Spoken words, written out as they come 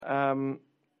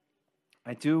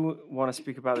I do want to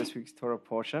speak about this week's Torah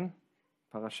portion,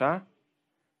 Parshat,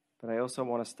 but I also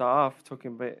want to start off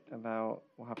talking a bit about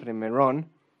what happened in Meron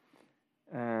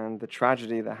and the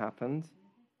tragedy that happened.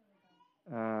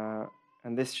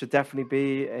 And this should definitely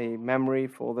be a memory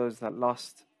for all those that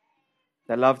lost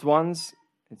their loved ones.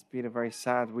 It's been a very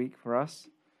sad week for us,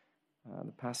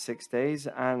 the past 6 days.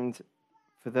 And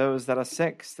for those that are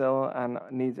sick still and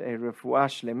need a refuah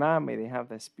shlema, may they have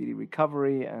their speedy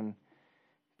recovery and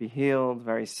be healed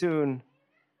very soon.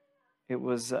 It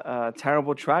was a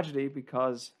terrible tragedy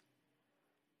because,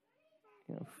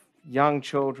 young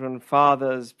children,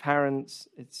 fathers, parents,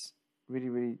 it's really,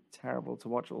 really terrible to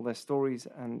watch all their stories.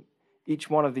 And each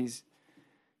one of these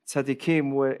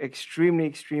tzaddikim were extremely,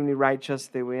 extremely righteous.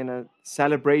 They were in a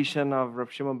celebration of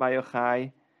Rav Shimon Bar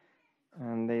Yochai,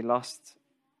 and they lost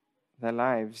their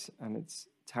lives. And it's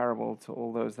terrible to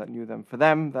all those that knew them. For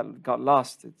them that got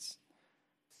lost,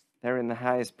 they're in the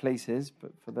highest places.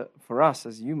 But for us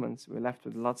as humans, we're left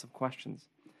with lots of questions.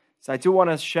 So I do want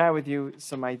to share with you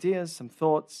some ideas, some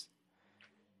thoughts,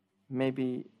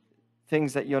 maybe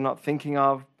things that you're not thinking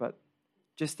of, but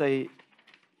just a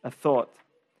thought.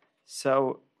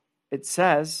 So it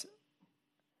says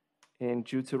in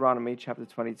Deuteronomy chapter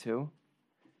 22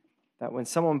 that when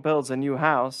someone builds a new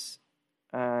house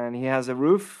and he has a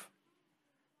roof,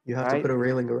 you have to put a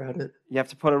railing around it. You have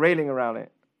to put a railing around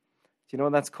it. Do you know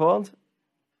what that's called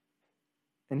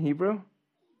in Hebrew?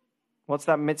 What's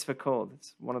that mitzvah called?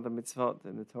 It's one of the mitzvot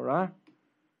in the Torah.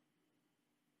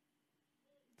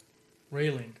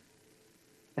 Railing.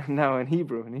 No, in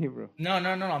Hebrew. No.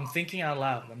 I'm thinking out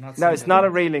loud. I'm not. No, it's not a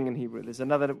railing in Hebrew. There's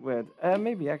another word.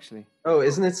 Maybe actually. Oh,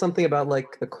 isn't it something about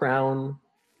like the crown,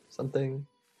 something?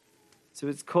 So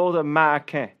it's called a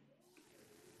ma'akeh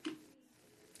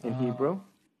in Hebrew.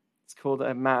 It's called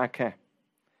a ma'akeh,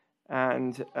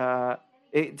 and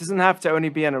it doesn't have to only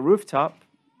be on a rooftop.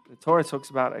 The Torah talks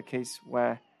about a case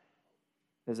where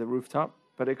there's a rooftop,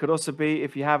 but it could also be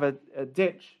if you have a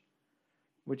ditch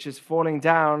which is falling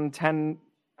down 10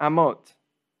 amot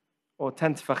or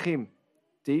 10 tefachim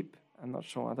deep. I'm not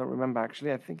sure. I don't remember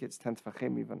actually. I think it's 10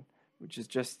 tefachim even, which is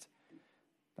just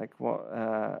like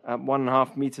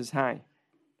 1.5 meters high.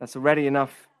 That's already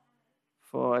enough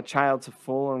for a child to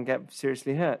fall and get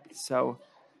seriously hurt. So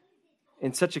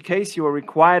in such a case, you are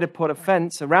required to put a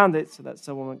fence around it so that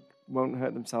someone won't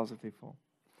hurt themselves if they fall.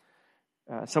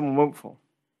 Someone won't fall.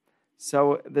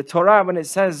 So the Torah, when it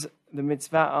says the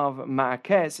mitzvah of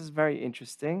ma'akeh, it says very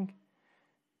interesting.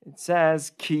 It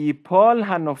says, Ki yipol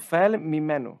hanofel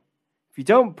mimenu. If you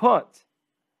don't put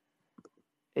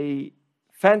a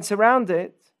fence around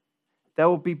it, there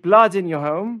will be blood in your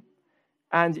home,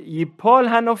 and yipol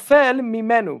hanofel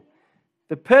mimenu.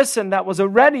 The person that was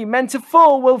already meant to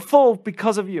fall will fall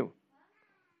because of you.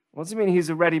 What does it mean he's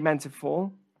already meant to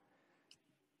fall?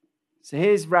 So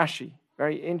here's Rashi,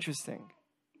 very interesting.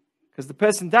 Because the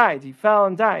person died, he fell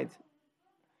and died.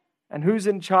 And who's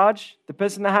in charge? The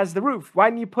person that has the roof. Why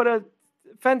didn't you put a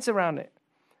fence around it?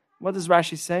 What does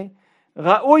Rashi say?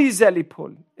 Ra'oi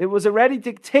zelipul. It was already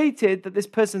dictated that this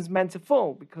person's meant to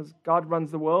fall because God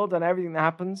runs the world and everything that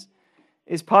happens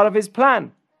is part of his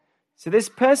plan. So this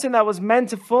person that was meant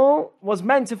to fall was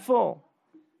meant to fall.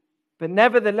 But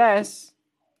nevertheless,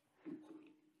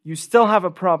 you still have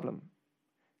a problem.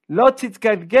 Why did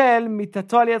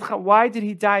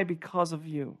he die? Because of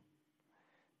you.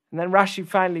 And then Rashi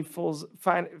finally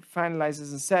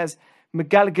finalizes and says, we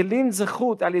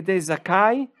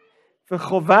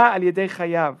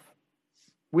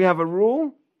have a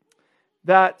rule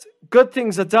that good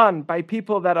things are done by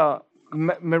people that are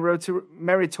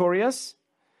meritorious,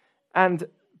 and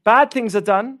bad things are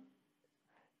done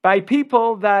by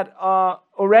people that are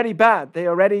already bad. They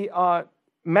already are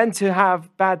meant to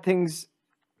have bad things,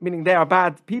 meaning they are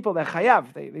bad people, they're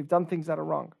chayav, they've done things that are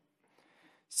wrong.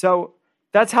 So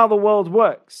that's how the world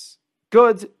works.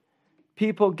 Good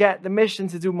people get the mission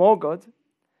to do more good,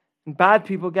 and bad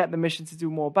people get the mission to do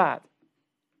more bad.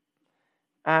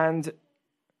 And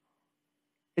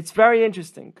it's very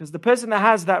interesting, because the person that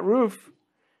has that roof,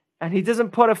 and he doesn't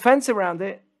put a fence around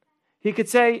it, he could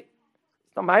say,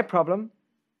 it's not my problem.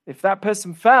 If that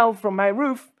person fell from my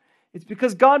roof, it's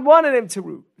because God wanted him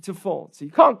to fall. So you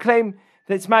can't claim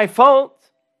that it's my fault.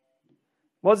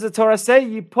 What does the Torah say?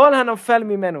 Yipol hanofel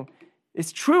mimenu.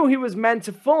 It's true he was meant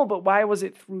to fall, but why was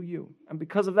it through you? And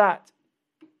because of that,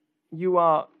 you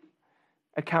are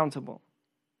accountable.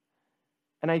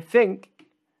 And I think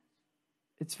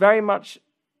it's very much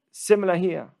similar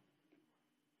here.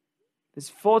 There's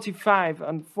 45,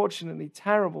 unfortunately,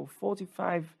 terrible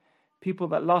 45 people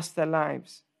that lost their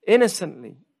lives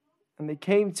innocently. And they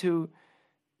came to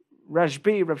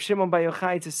Rashbi, Rav Shimon Bar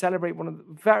Yochai, to celebrate one of the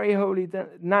very holy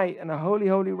night and a holy,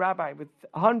 holy rabbi with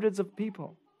hundreds of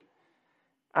people.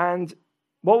 And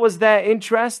what was their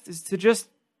interest is to just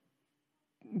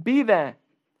be there.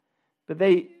 But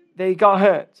they got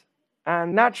hurt.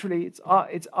 And naturally, it's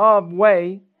our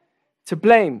way to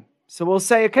blame. So we'll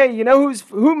say, okay, you know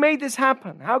who made this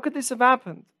happen? How could this have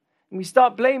happened? And we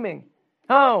start blaming.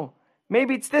 Oh,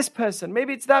 maybe it's this person.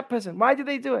 Maybe it's that person. Why did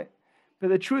they do it? But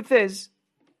the truth is,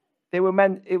 it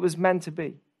was meant to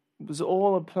be. It was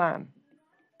all a plan.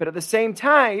 But at the same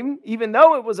time, even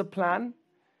though it was a plan,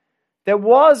 there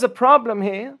was a problem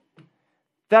here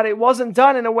that it wasn't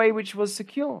done in a way which was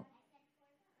secure.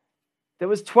 There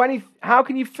was 20, how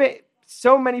can you fit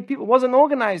so many people? It wasn't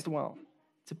organized well.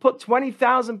 To put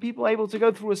 20,000 people able to go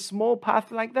through a small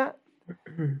path like that.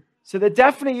 So there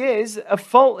definitely is a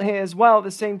fault here as well at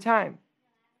the same time.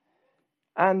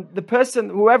 And the person,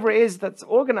 whoever it is that's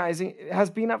organizing, has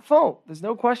been at fault. There's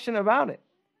no question about it.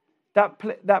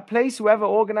 That place, whoever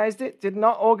organized it, did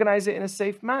not organize it in a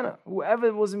safe manner.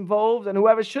 Whoever was involved and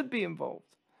whoever should be involved.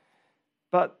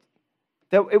 But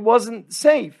it wasn't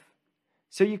safe.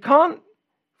 So you can't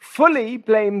fully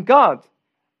blame God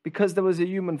because there was a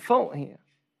human fault here.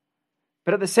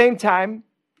 But at the same time,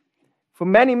 for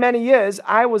many, many years,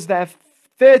 I was there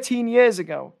 13 years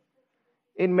ago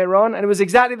in Meron, and it was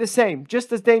exactly the same,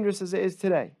 just as dangerous as it is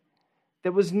today.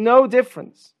 There was no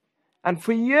difference. And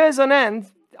for years on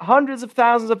end, hundreds of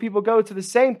thousands of people go to the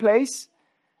same place,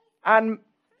 and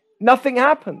nothing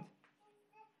happened.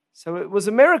 So it was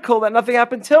a miracle that nothing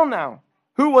happened till now.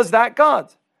 Who was that?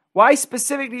 God. Why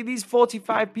specifically these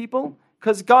 45 people?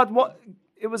 Because God,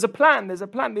 it was a plan. There's a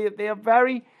plan. They are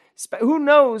very... Who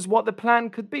knows what the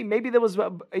plan could be? Maybe there was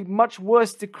a much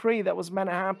worse decree that was meant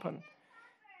to happen.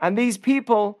 And these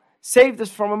people saved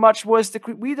us from a much worse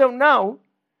decree. We don't know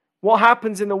what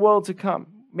happens in the world to come.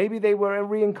 Maybe they were a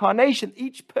reincarnation.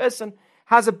 Each person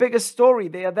has a bigger story.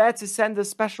 They are there to send a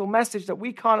special message that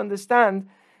we can't understand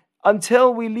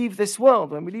until we leave this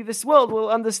world. When we leave this world, we'll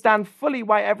understand fully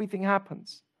why everything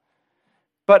happens.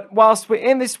 But whilst we're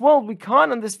in this world, we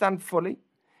can't understand fully.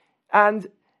 And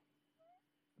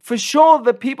for sure,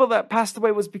 the people that passed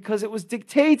away was because it was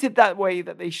dictated that way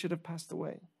that they should have passed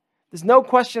away. There's no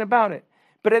question about it.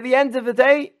 But at the end of the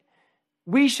day,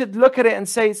 we should look at it and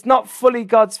say it's not fully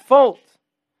God's fault.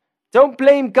 Don't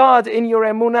blame God in your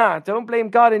emunah. Don't blame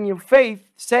God in your faith,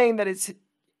 saying that it's,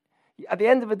 at the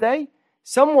end of the day,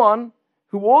 someone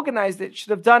who organized it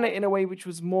should have done it in a way which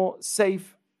was more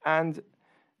safe and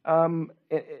an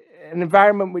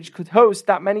environment which could host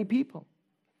that many people.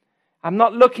 I'm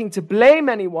not looking to blame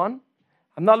anyone.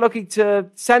 I'm not looking to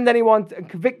send anyone and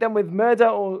convict them with murder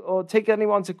or take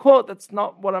anyone to court. That's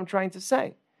not what I'm trying to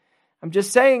say. I'm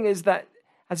just saying is that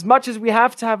as much as we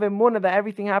have to have emunah that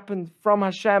everything happened from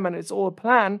Hashem and it's all a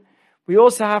plan, we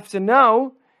also have to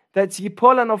know that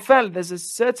yipol and ofel, there's a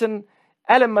certain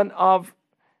element of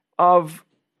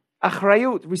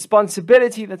achrayut,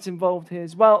 responsibility that's involved here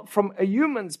as well from a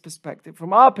human's perspective,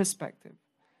 from our perspective.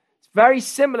 Very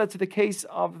similar to the case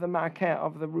of the ma'akeh,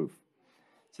 of the roof.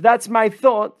 So that's my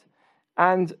thought.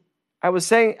 And I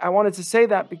wanted to say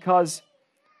that because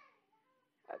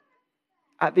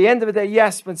at the end of the day,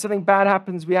 yes, when something bad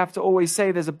happens, we have to always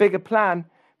say there's a bigger plan,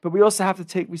 but we also have to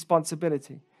take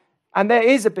responsibility. And there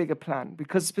is a bigger plan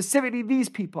because specifically these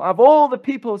people, of all the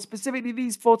people, specifically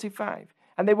these 45,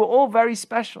 and they were all very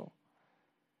special.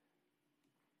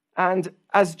 And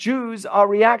as Jews, our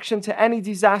reaction to any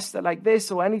disaster like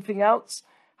this or anything else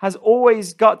has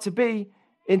always got to be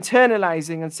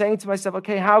internalizing and saying to myself,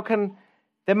 okay,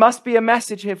 there must be a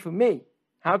message here for me.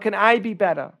 How can I be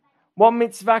better? What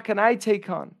mitzvah can I take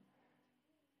on?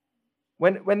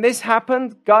 When this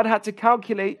happened, God had to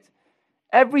calculate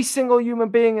every single human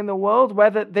being in the world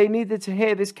whether they needed to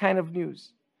hear this kind of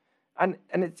news. And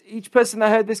each person that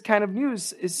heard this kind of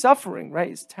news is suffering,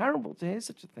 right? It's terrible to hear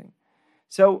such a thing.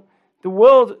 So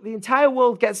the entire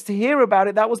world gets to hear about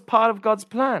it. That was part of God's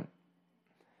plan.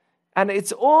 And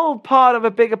it's all part of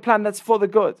a bigger plan that's for the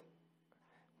good.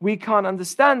 We can't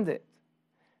understand it.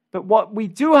 But what we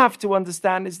do have to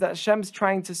understand is that Hashem's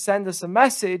trying to send us a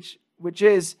message, which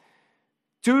is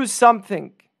do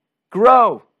something,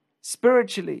 grow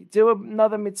spiritually, do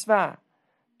another mitzvah.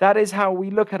 That is how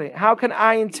we look at it. How can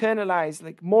I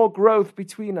internalize more growth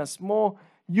between us, more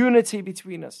unity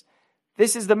between us?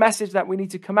 This is the message that we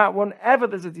need to come out whenever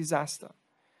there's a disaster.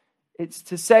 It's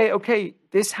to say, okay,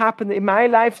 this happened in my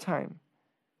lifetime.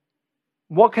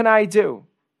 What can I do?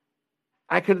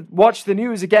 I could watch the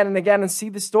news again and again and see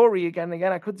the story again and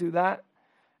again. I could do that.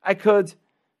 I could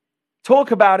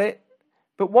talk about it.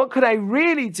 But what could I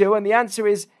really do? And the answer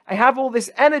is, I have all this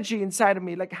energy inside of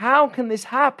me. Like, how can this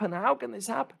happen? How can this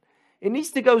happen? It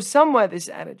needs to go somewhere, this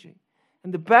energy.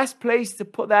 And the best place to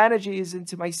put that energy is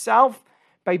into myself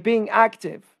by being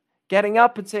active. Getting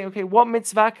up and saying, okay, what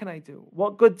mitzvah can I do?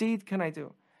 What good deed can I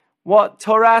do? What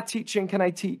Torah teaching can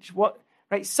I teach?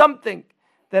 Something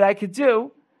that I could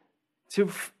do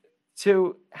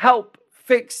to help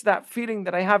fix that feeling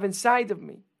that I have inside of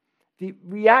me. The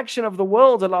reaction of the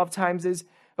world a lot of times is,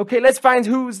 okay, let's find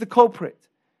who's the culprit.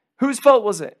 Whose fault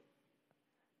was it?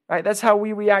 Right? That's how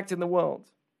we react in the world.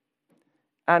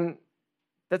 And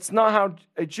that's not how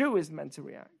a Jew is meant to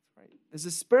react. Right? There's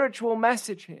a spiritual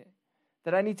message here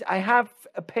that I have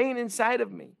a pain inside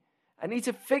of me. I need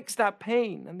to fix that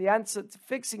pain. And the answer to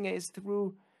fixing it is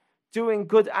through doing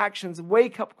good actions, a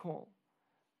wake-up call.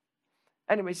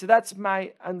 Anyway, so that's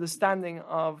my understanding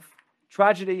of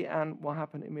tragedy and what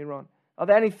happened in Iran. Are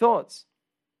there any thoughts?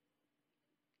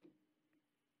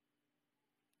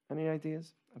 Any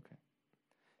ideas? Okay.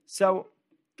 So,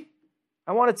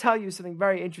 I want to tell you something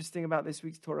very interesting about this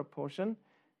week's Torah portion.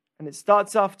 And it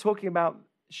starts off talking about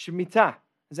Shemitah.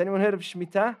 Has anyone heard of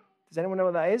Shemitah? Does anyone know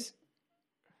what that is?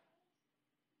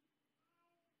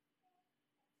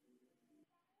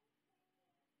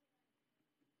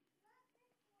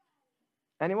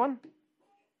 Anyone?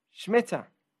 Shemitah.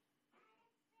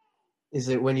 Is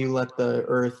it when you let the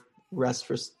earth rest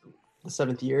for the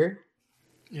seventh year?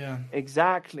 Yeah.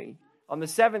 Exactly. On the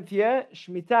seventh year,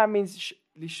 Shemitah means,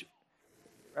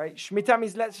 right? Shemitah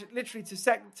means literally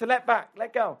to let back,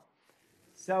 let go.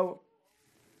 So,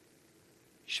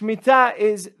 Shemitah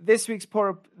is this week's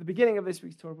Torah, the beginning of this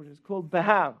week's Torah, which is called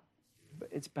Behar.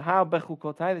 It's Behar,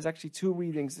 Bechukotai. There's actually 2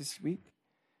 readings this week.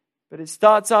 But it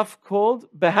starts off called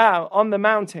Behar, on the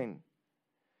mountain.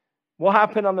 What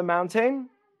happened on the mountain?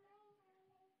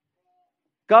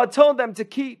 God told them to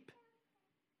keep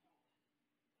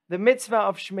the mitzvah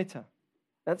of Shemitah.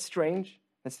 That's strange.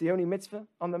 That's the only mitzvah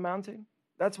on the mountain.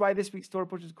 That's why this week's Torah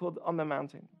portion is called On the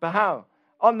Mountain. Behar,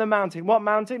 on the mountain. What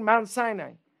mountain? Mount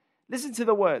Sinai. Listen to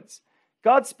the words.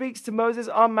 God speaks to Moses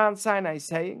on Mount Sinai,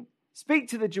 saying, speak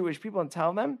to the Jewish people and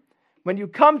tell them, when you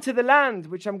come to the land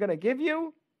which I'm going to give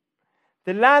you,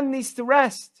 the land needs to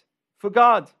rest for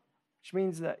God, which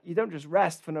means that you don't just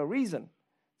rest for no reason.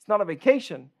 It's not a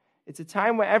vacation. It's a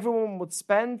time where everyone would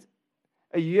spend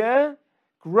a year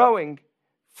growing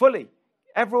fully.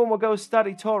 Everyone will go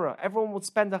study Torah. Everyone will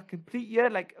spend a complete year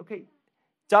like, okay,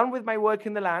 done with my work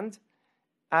in the land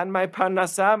and my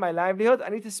parnasa, my livelihood. I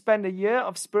need to spend a year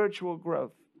of spiritual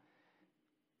growth.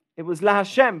 It was La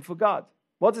Hashem, for God.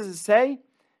 What does it say?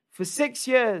 For 6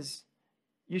 years,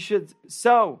 you should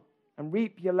sow and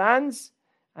reap your lands,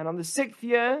 and on the 6th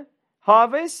year,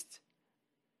 harvest,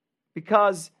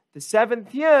 because the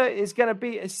 7th year is going to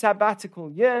be a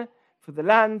sabbatical year for the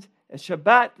land, a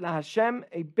Shabbat la Hashem,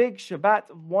 a big Shabbat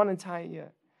of 1 entire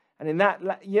year. And in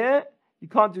that year, you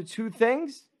can't do 2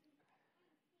 things.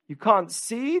 You can't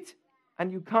seed,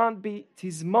 and you can't be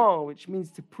tizmor, which means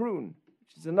to prune,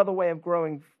 which is another way of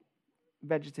growing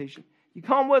vegetation. You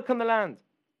can't work on the land.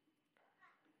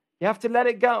 You have to let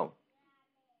it go.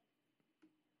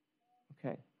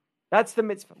 Okay, that's the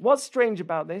mitzvah. What's strange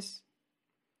about this?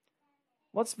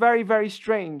 What's very, very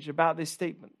strange about this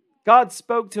statement? God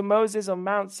spoke to Moses on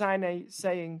Mount Sinai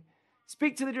saying,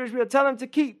 speak to the Jewish people, tell them to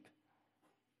keep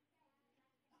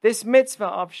this mitzvah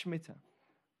of Shemitah.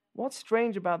 What's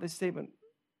strange about this statement?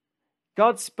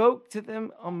 God spoke to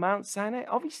them on Mount Sinai.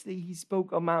 Obviously, he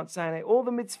spoke on Mount Sinai. All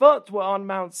the mitzvot were on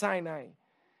Mount Sinai.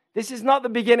 This is not the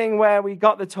beginning where we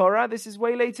got the Torah. This is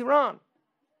way later on.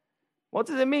 What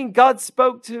does it mean? God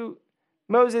spoke to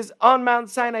Moses on Mount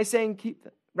Sinai saying, keep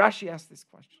them. Rashi asked this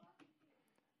question.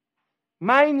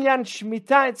 Why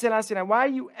are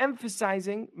you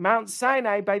emphasizing Mount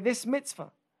Sinai by this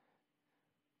mitzvah?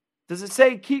 Does it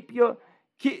say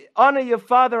honor your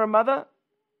father and mother?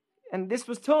 And this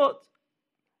was taught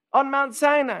on Mount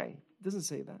Sinai. It doesn't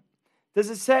say that. Does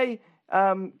it say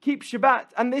keep Shabbat?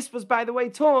 And this was, by the way,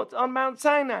 taught on Mount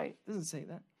Sinai. It doesn't say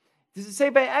that. Does it say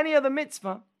by any other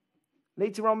mitzvah?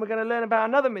 Later on, we're going to learn about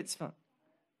another mitzvah.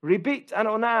 Ribit and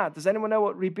onah. Does anyone know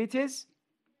what ribit is?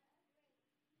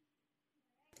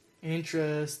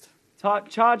 Interest.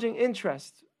 Charging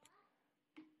interest.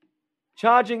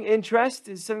 Charging interest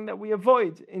is something that we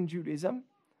avoid in Judaism.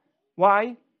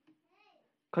 Why?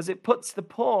 Because it puts the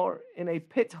poor in a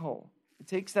pit hole. It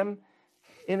takes them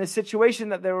in a situation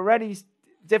that they're already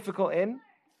difficult in.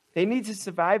 They need to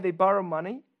survive. They borrow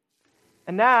money.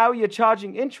 And now you're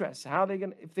charging interest. How are they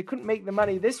going? If they couldn't make the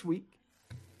money this week,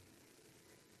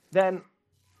 then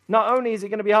not only is it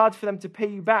going to be hard for them to pay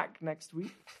you back next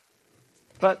week,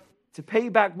 but to pay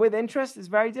back with interest is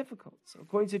very difficult. So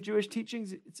according to Jewish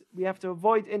teachings, we have to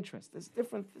avoid interest. There's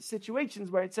different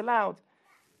situations where it's allowed.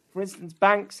 For instance,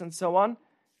 banks and so on,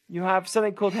 you have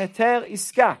something called heter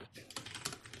iska.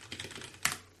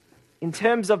 In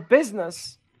terms of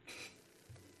business,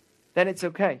 then it's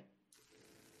okay.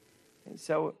 And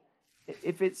so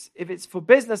if it's for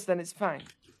business, then it's fine.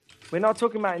 We're not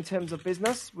talking about in terms of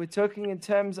business. We're talking in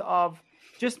terms of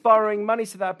just borrowing money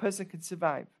so that a person can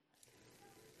survive.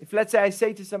 If, let's say, I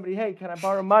say to somebody, hey, can I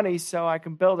borrow money so I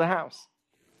can build a house?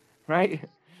 Right?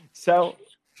 So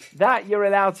that you're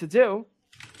allowed to do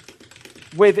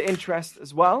with interest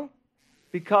as well,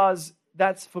 because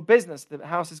that's for business. The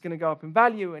house is going to go up in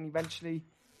value, and eventually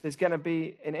there's going to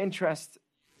be an interest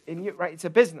in you, right? It's a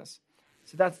business.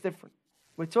 So that's different.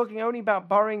 We're talking only about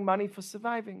borrowing money for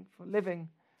surviving, for living,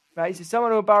 right? So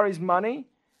someone who borrows money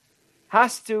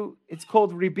has to, it's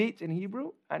called ribit in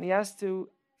Hebrew, and he has to,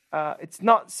 it's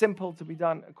not simple to be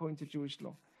done according to Jewish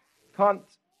law. Can't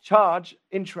charge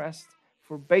interest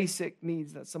for basic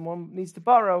needs that someone needs to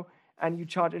borrow, and you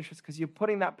charge interest because you're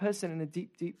putting that person in a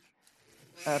deep, deep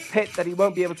pit that he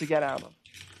won't be able to get out of.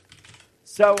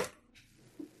 So,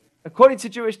 according to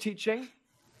Jewish teaching,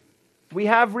 we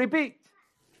have ribit.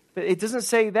 But it doesn't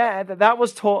say there that that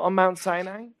was taught on Mount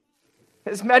Sinai.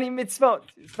 There's many mitzvot.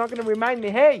 It's not going to remind me,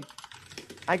 hey,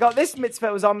 I got this mitzvah,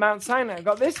 it was on Mount Sinai. I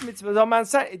got this mitzvah, it was on Mount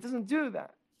Sinai. It doesn't do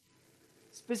that.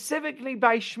 Specifically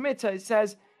by Shemitah, it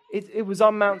says it was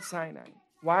on Mount Sinai.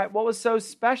 Why? What was so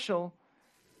special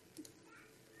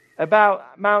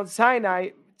about Mount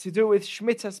Sinai to do with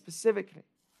Shemitah specifically?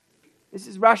 This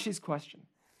is Rashi's question.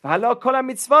 All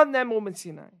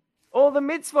the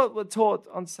mitzvot were taught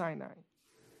on Sinai.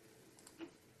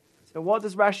 So what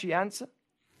does Rashi answer?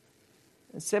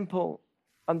 A simple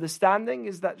understanding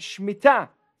is that Shemitah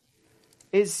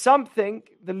is something,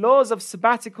 the laws of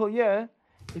sabbatical year,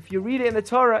 if you read it in the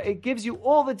Torah, it gives you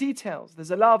all the details.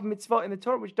 There's a lot of mitzvot in the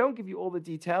Torah which don't give you all the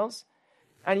details,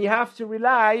 and you have to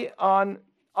rely on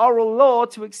oral law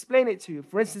to explain it to you.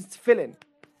 For instance, tefillin.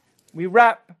 We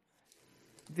wrap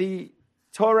the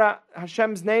Torah,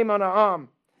 Hashem's name, on our arm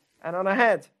and on our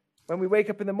head. When we wake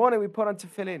up in the morning, we put on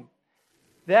tefillin.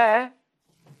 There,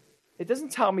 it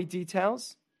doesn't tell me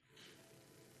details.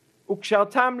 You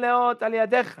should tie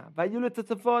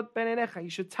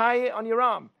it on your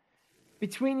arm,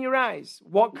 between your eyes.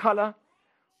 What color?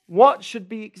 What should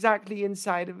be exactly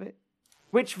inside of it?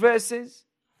 Which verses?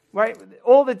 Right?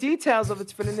 All the details of the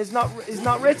tefillin is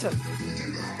not written.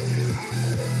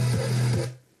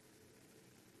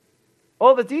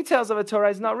 All the details of the Torah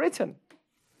is not written.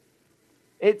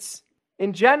 It's,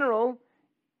 in general,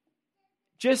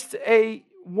 just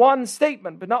one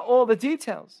statement, but not all the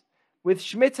details. With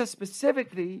Shemitah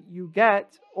specifically, you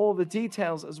get all the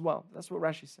details as well. That's what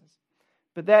Rashi says.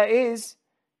 But there is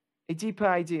a deeper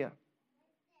idea.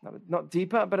 Not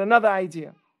deeper, but another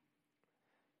idea.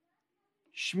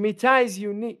 Shemitah is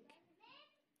unique.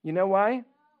 You know why?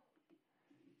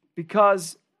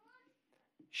 Because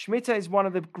Shemitah is one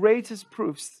of the greatest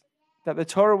proofs that the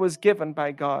Torah was given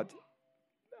by God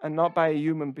and not by a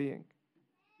human being.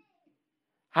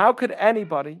 How could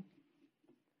anybody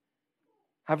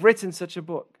have written such a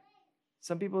book?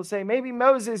 Some people say maybe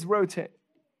Moses wrote it.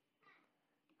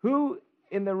 Who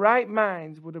in the right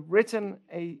mind would have written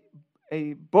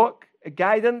a book, a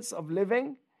guidance of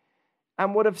living,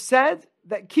 and would have said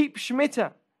that keep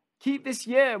Shemitah, keep this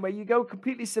year where you go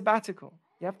completely sabbatical?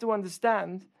 You have to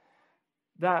understand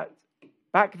that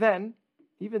back then,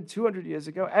 even 200 years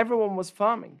ago, everyone was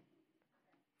farming.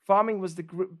 Farming was the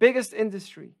biggest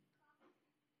industry.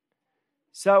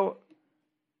 So,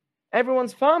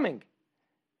 everyone's farming.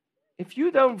 If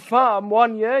you don't farm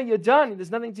 1 year, you're done.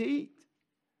 There's nothing to eat.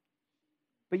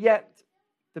 But yet,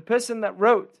 the person that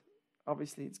wrote,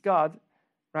 obviously it's God,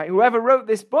 right? Whoever wrote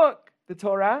this book, the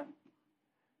Torah,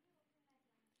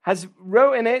 has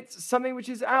wrote in it something which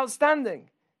is outstanding.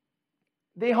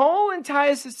 The whole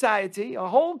entire society, a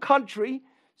whole country,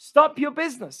 stop your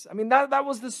business. I mean, that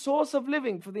was the source of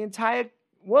living for the entire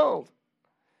world.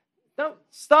 Don't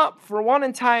stop for 1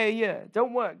 entire year.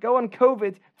 Don't work. Go on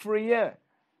COVID for a year.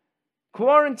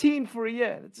 Quarantine for a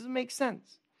year. That doesn't make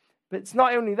sense. But it's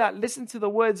not only that. Listen to the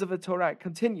words of the Torah. It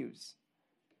continues.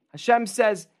 Hashem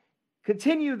says,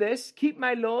 continue this. Keep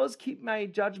my laws. Keep my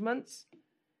judgments.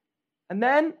 And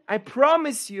then I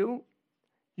promise you,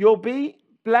 you'll be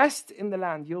blessed in the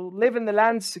land. You'll live in the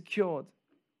land secured.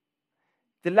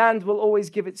 The land will always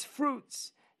give its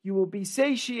fruits. You will be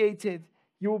satiated.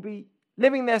 You will be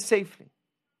living there safely.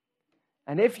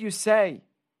 And if you say,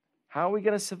 how are we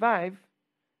going to survive?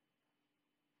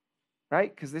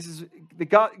 Right? Because this is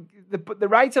the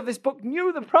writer of this book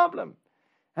knew the problem.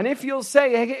 And if you'll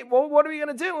say, hey, well, what are we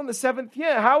going to do on the 7th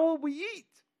year? How will we eat?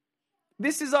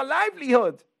 This is our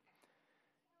livelihood.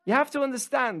 You have to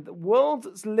understand, the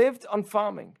world lived on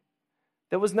farming.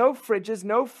 There was no fridges,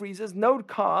 no freezers, no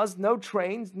cars, no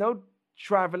trains, no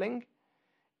traveling.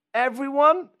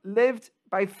 Everyone lived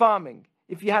by farming.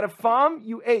 If you had a farm,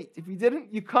 you ate. If you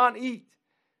didn't, you can't eat.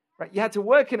 Right? You had to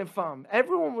work in a farm.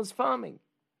 Everyone was farming.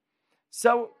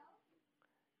 So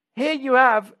here you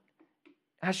have,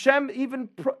 Hashem even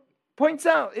points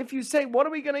out, if you say, what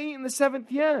are we going to eat in the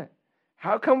 7th year?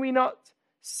 How can we not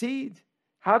seed?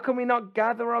 How can we not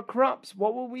gather our crops?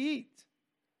 What will we eat?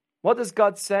 What does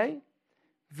God say?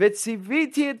 On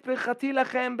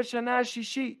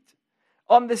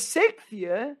the 6th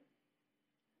year,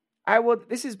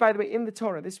 this is, by the way, in the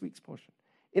Torah, this week's portion.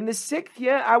 In the 6th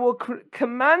year, I will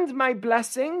command my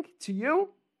blessing to you,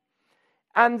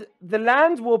 and the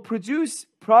land will produce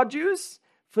produce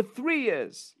for 3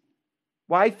 years.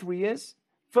 Why 3 years?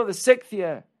 For the 6th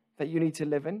year that you need to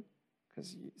live in,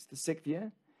 because it's the 6th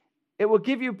year. It will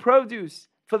give you produce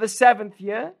for the 7th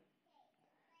year,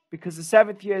 because the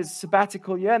 7th year is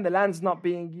sabbatical year and the land's not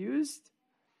being used.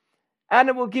 And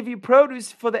it will give you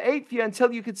produce for the 8th year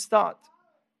until you could start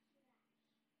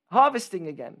harvesting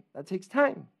again. That takes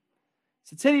time.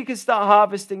 So till you can start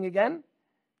harvesting again,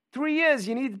 3 years,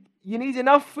 you need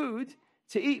enough food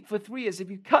to eat for 3 years.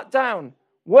 If you cut down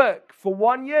work for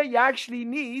 1 year, you actually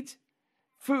need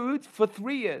food for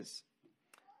 3 years.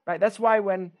 Right? That's why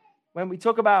when we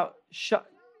talk about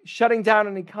shutting down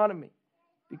an economy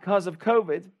because of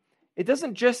COVID, it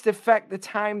doesn't just affect the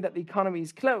time that the economy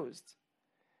is closed.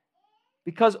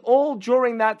 Because all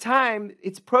during that time,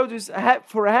 it's produced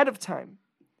ahead of time.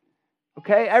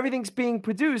 Okay? Everything's being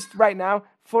produced right now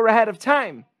for ahead of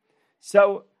time.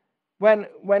 So when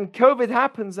COVID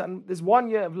happens and there's 1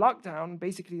 year of lockdown,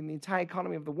 basically in the entire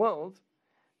economy of the world,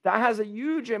 that has a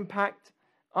huge impact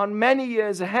on many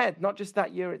years ahead, not just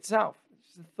that year itself.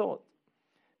 It's just a thought.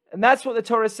 And that's what the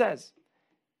Torah says.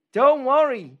 Don't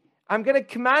worry. I'm going to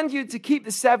command you to keep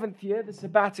the 7th year, the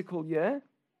sabbatical year,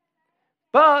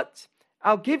 but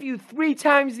I'll give you 3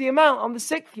 times the amount on the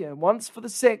 6th year. Once for the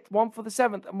 6th, one for the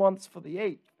 7th, and once for the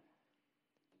 8th.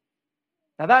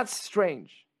 Now that's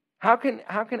strange. How can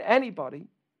anybody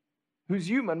who's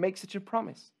human make such a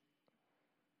promise?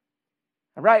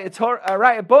 I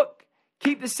write a book,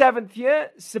 keep the 7th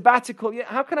year, sabbatical year.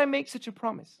 How can I make such a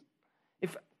promise?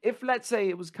 If let's say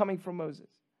it was coming from Moses,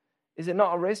 is it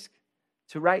not a risk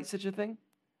to write such a thing?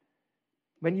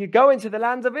 When you go into the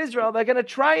land of Israel, they're going to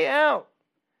try it out.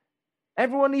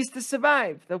 Everyone needs to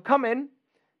survive. They'll come in,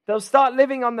 they'll start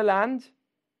living on the land,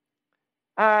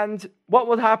 and what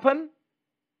will happen?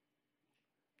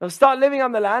 They'll start living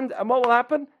on the land, and what will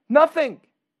happen? Nothing.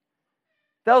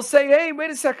 They'll say, hey,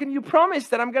 wait a second, you promised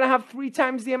that I'm going to have 3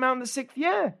 times the amount in the 6th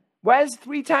year. Where's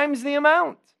 3 times the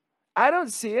amount? I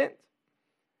don't see it.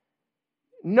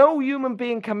 No human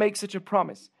being can make such a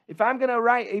promise. If I'm going to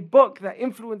write a book that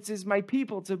influences my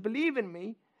people to believe in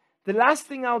me, the last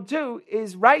thing I'll do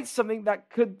is write something that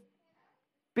could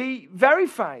be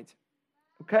verified.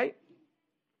 Okay?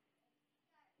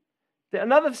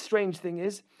 Another strange thing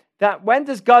is that when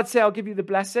does God say, I'll give you the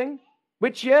blessing?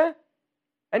 Which year?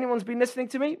 Anyone's been listening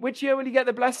to me? Which year will you get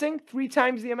the blessing? 3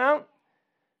 times the amount?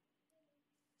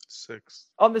 6.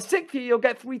 On the 6th year, you'll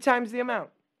get 3 times the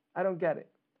amount. I don't get it.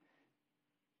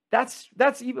 That's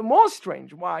even more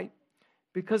strange. Why?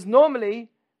 Because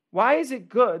normally, why is it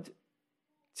good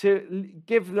to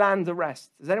give land a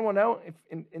rest? Does anyone know? If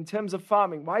in terms of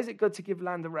farming, why is it good to give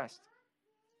land a rest?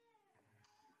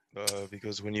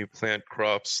 Because when you plant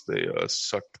crops, they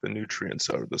suck the nutrients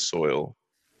out of the soil.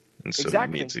 And so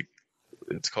Exactly. you need to,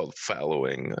 it's called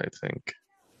fallowing, I think.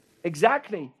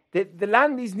 Exactly. The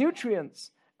land needs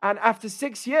nutrients. And after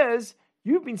 6 years,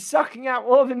 you've been sucking out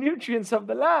all the nutrients of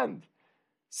the land.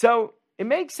 So it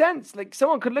makes sense. Like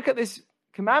someone could look at this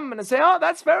commandment and say, oh,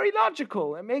 that's very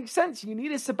logical. It makes sense. You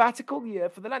need a sabbatical year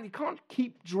for the land. You can't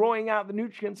keep drawing out the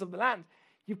nutrients of the land.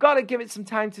 You've got to give it some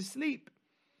time to sleep.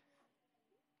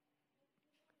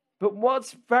 But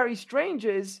what's very strange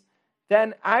is,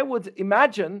 then I would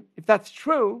imagine, if that's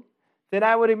true, then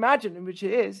I would imagine, in which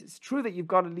it is, it's true that you've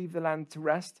got to leave the land to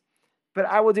rest, but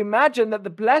I would imagine that the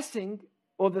blessing,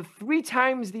 or the 3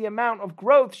 times the amount of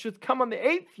growth, should come on the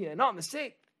 8th year, not on the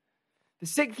 6th. The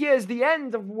 6th year is the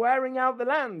end of wearing out the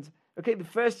land. Okay, the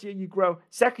 1st year you grow,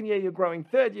 2nd year you're growing,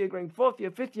 3rd year you're growing, 4th year,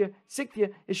 5th year, 6th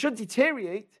year. It should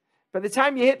deteriorate. By the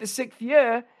time you hit the 6th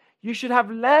year, you should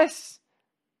have less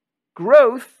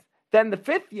growth than the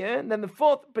 5th year, and then the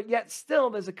 4th, but yet still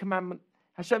there's a commandment.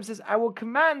 Hashem says, I will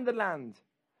command the land,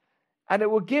 and it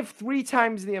will give 3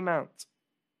 times the amount.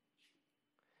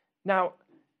 Now,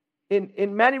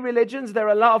 in many religions, there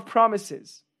are a lot of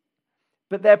promises.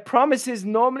 But they're promises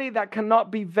normally that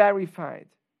cannot be verified.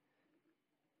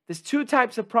 There's two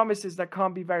types of promises that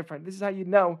can't be verified. This is how you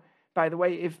know, by the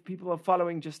way, if people are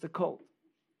following just a cult.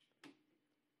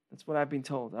 That's what I've been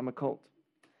told. I'm a cult.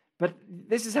 But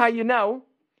this is how you know,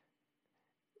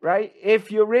 right?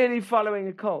 If you're really following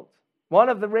a cult. One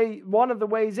of the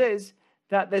ways is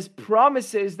that there's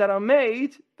promises that are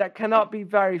made that cannot be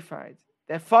verified.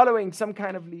 They're following some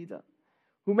kind of leader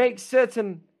who makes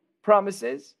certain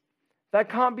promises that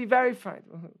can't be verified.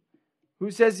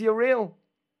 Who says you're real?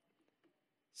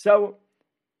 So,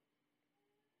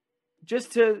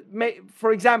 just to make,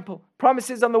 for example,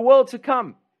 promises on the world to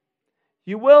come.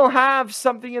 You will have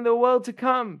something in the world to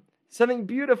come, something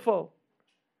beautiful.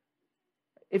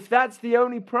 If that's the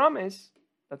only promise,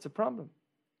 that's a problem.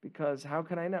 Because how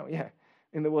can I know? Yeah,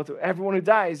 in the world, everyone who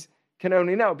dies can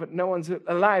only know, but no one's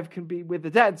alive can be with the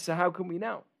dead, so how can we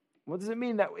know? What does it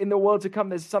mean that in the world to come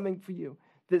there's something for you?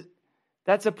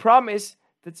 That's a promise.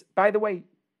 That's, by the way,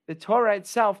 the Torah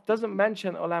itself doesn't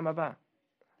mention Olam Haba.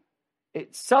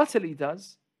 It subtly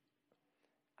does.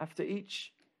 After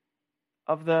each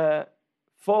of the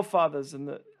forefathers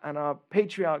and our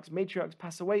matriarchs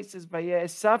pass away, it says,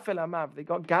 Vayesaf el Amav. They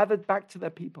got gathered back to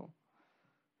their people.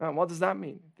 Now, what does that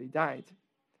mean? They died.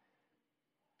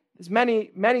 There's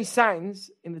many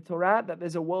signs in the Torah that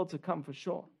there's a world to come for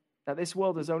sure. That this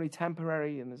world is only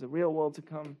temporary and there's a real world to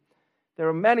come. There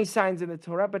are many signs in the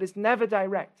Torah, but it's never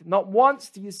direct. Not once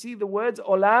do you see the words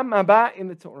Olam Haba in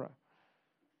the Torah.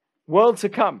 World to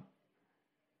come.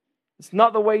 It's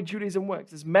not the way Judaism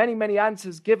works. There's many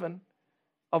answers given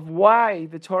of why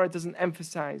the Torah doesn't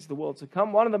emphasize the world to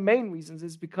come. One of the main reasons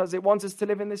is because it wants us to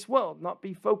live in this world, not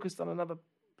be focused on another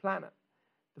planet.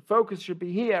 The focus should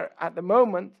be here at the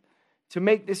moment to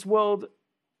make this world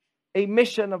a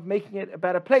mission of making it a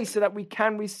better place so that we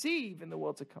can receive in the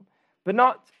world to come, but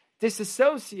not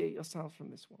disassociate yourselves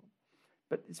from this world.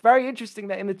 But it's very interesting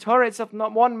that in the Torah itself,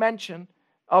 not one mention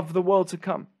of the world to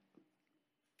come.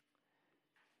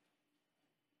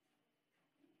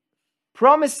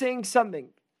 Promising something.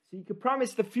 So you could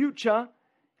promise the future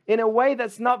in a way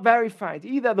that's not verified.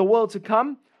 Either the world to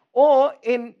come or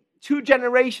in 2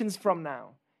 generations from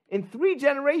now. In 3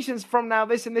 generations from now,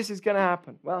 this and this is going to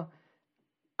happen. Well,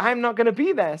 I'm not going to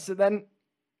be there, so then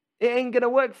it ain't going to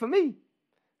work for me.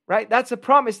 Right? That's a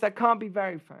promise that can't be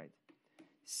verified.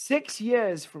 6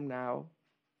 years from now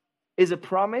is a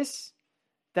promise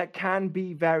that can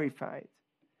be verified.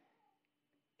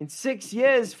 In 6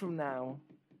 years from now,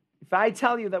 if I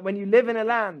tell you that when you live in a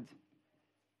land,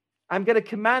 I'm going to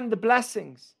command the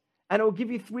blessings and it will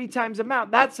give you 3 times the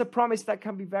amount, that's a promise that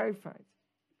can be verified.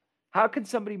 How can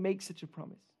somebody make such a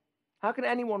promise? How can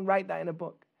anyone write that in a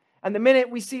book? And the minute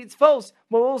we see it's false,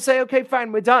 we'll all say, okay,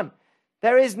 fine, we're done.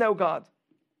 There is no God.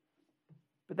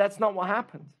 But that's not what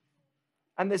happened.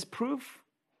 And there's proof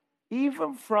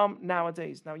even from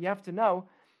nowadays. Now, you have to know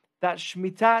that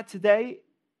Shemitah today,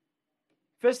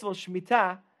 first of all,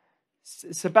 Shemitah,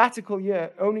 sabbatical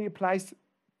year, only applies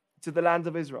to the land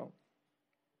of Israel.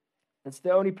 That's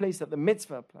the only place that the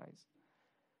mitzvah applies.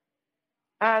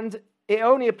 And it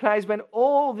only applies when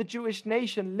all the Jewish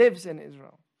nation lives in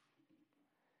Israel.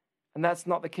 And that's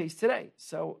not the case today.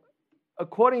 So,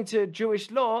 according to Jewish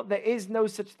law, there is no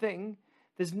such thing.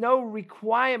 There's no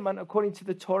requirement, according to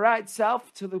the Torah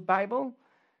itself, to the Bible,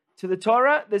 to the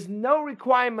Torah, there's no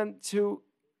requirement to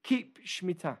keep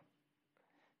Shemitah.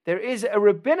 There is a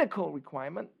rabbinical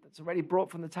requirement that's already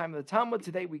brought from the time of the Talmud.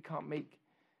 Today we can't make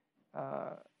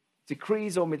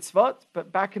decrees or mitzvot,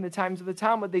 but back in the times of the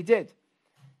Talmud they did.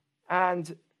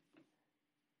 And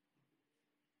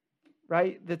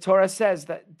right, the Torah says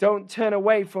that don't turn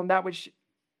away from that which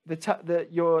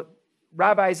your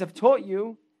rabbis have taught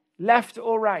you, left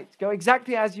or right. Go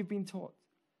exactly as you've been taught.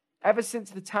 Ever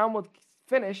since the Talmud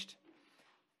finished,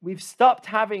 we've stopped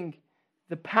having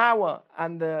the power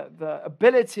and the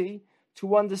ability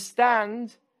to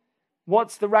understand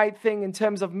what's the right thing in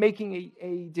terms of making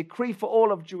a decree for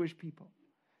all of Jewish people,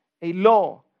 a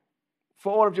law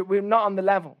for all of Jewish. We're not on the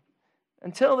level.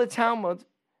 Until the Talmud,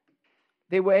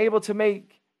 they were able to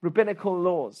make rabbinical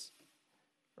laws,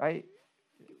 right?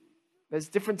 There's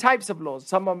different types of laws.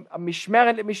 Some are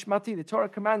mishmeret le'mishmarti. The Torah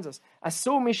commands us,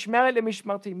 asur mishmeret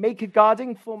le'mishmarti. Make a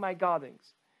guarding for my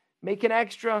guardings. Make an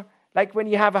extra, like when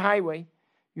you have a highway,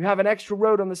 you have an extra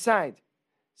road on the side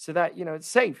so that, it's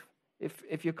safe.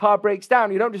 If your car breaks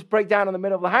down, you don't just break down in the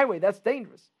middle of the highway. That's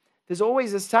dangerous. There's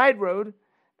always a side road,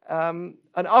 an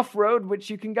off road, which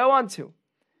you can go onto,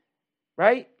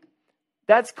 right?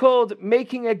 That's called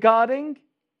making a guarding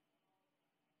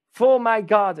for my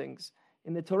guardings.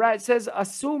 In the Torah, it says,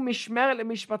 Asu mishmer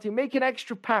le'mishpatim. Make an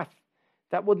extra path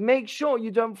that would make sure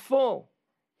you don't fall.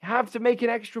 You have to make an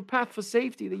extra path for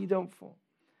safety that you don't fall.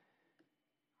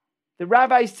 The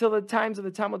rabbis till the times of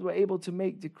the Talmud were able to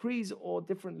make decrees or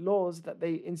different laws that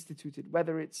they instituted,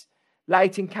 whether it's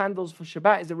lighting candles for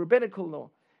Shabbat is a rabbinical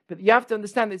law. But you have to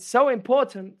understand it's so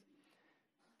important.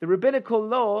 The rabbinical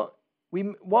law,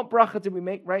 what bracha did we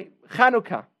make, right?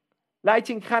 Chanukah,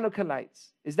 lighting Chanukah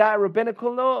lights. Is that a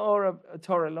rabbinical law or a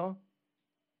Torah law?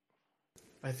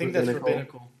 I think that's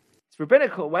rabbinical. It's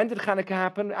rabbinical. When did Chanukah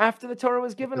happen? After the Torah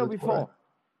was given or before? Torah.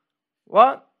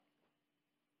 What?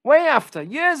 Way after.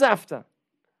 Years after.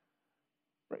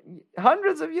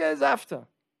 Hundreds of years after.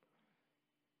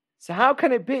 So how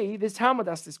can it be, this Talmud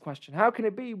asked this question, how can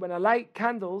it be when I light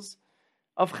candles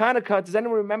of Chanukah, does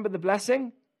anyone remember the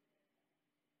blessing?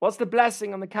 What's the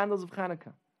blessing on the candles of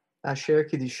Chanukah? Asher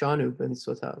kiddushanu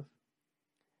b'mitzvotav.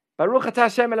 Baruch atah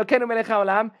Hashem Elokeinu melech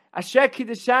haolam, asher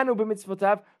kiddushanu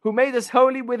b'mitzvotav, who made us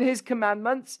holy with his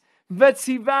commandments,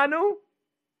 v'tzivanu,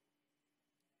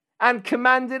 and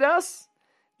commanded us,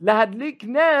 lahadlik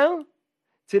ner,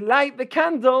 to light the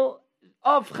candle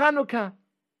of Chanukah.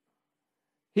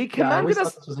 He commanded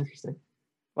us. Thought this was interesting.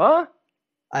 What?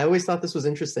 I always thought this was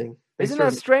interesting. Isn't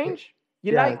that strange?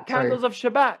 You light candles of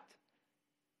Shabbat.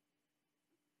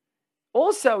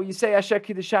 Also, you say Asher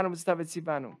Kiddushanu V'Tzitav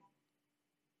V'Tzivanu.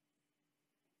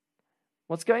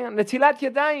 What's going on? Netilat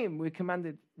Yadayim. We're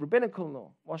commanded rabbinical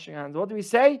law, washing hands. What do we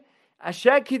say?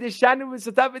 Asher Kiddushanu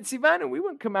V'Tzitav V'Tzivanu. We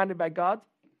weren't commanded by God.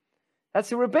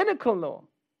 That's a rabbinical law.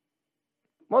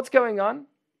 What's going on?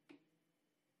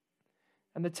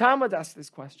 And the Talmud asked this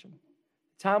question.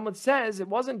 The Talmud says it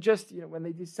wasn't just, when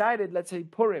they decided, let's say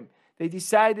Purim, they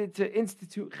decided to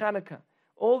institute Chanukah.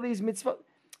 All these mitzvot,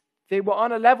 they were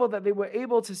on a level that they were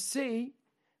able to see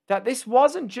that this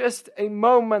wasn't just a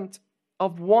moment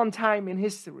of one time in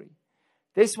history.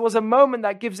 This was a moment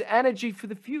that gives energy for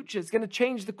the future. It's going to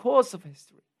change the course of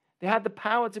history. They had the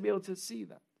power to be able to see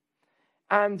that.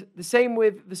 And the same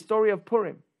with the story of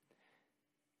Purim.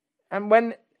 And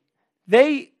when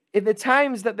in the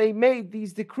times that they made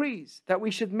these decrees, that we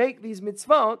should make these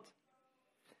mitzvot,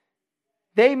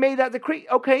 they made that decree.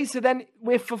 Okay, so then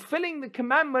we're fulfilling the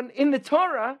commandment in the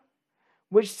Torah,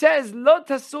 which says, Lo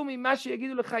tasumi mashi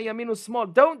yagidu lecha yamin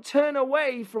u'smol. Don't turn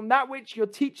away from that which your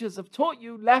teachers have taught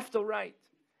you, left or right.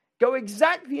 Go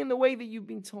exactly in the way that you've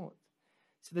been taught.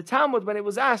 So the Talmud, when it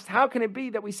was asked, how can it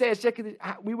be that we say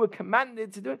we were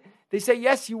commanded to do it? They say,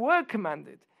 yes, you were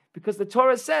commanded. Because the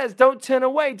Torah says, don't turn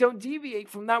away, don't deviate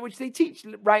from that which they teach,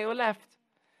 right or left.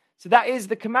 So that is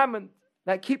the commandment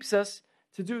that keeps us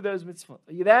to do those mitzvot.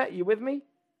 Are you there? Are you with me?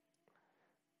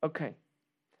 Okay.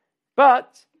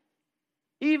 But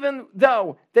even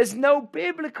though there's no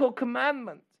biblical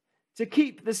commandment to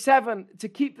keep the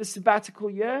sabbatical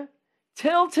year,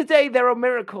 till today there are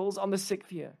miracles on the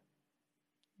 6th year.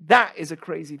 That is a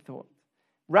crazy thought.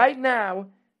 Right now,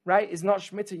 is not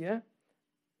Shemitah year.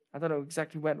 I don't know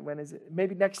exactly when is it.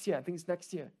 Maybe next year. I think it's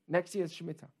next year. Next year is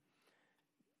Shemitah.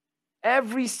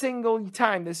 Every single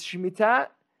time there's Shemitah,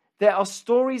 there are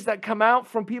stories that come out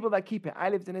from people that keep it. I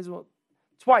lived in Israel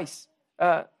twice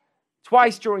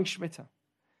during Shemitah.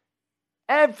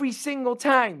 Every single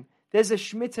time there's a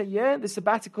Shemitah year, the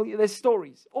sabbatical year, there's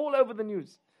stories all over the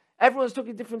news. Everyone's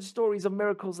talking different stories of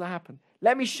miracles that happen.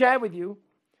 Let me share with you,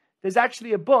 there's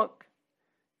actually a book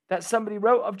that somebody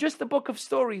wrote of just a book of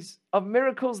stories of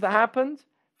miracles that happened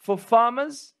for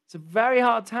farmers. It's a very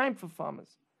hard time for farmers.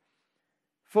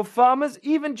 For farmers,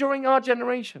 even during our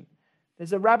generation.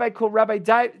 There's a rabbi called Rabbi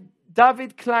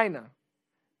David Kleiner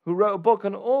who wrote a book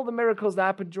on all the miracles that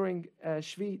happened during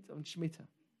Shvit and Shemitah.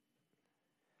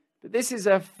 But this is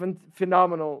a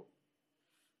phenomenal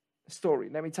story.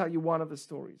 Let me tell you one of the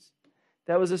stories.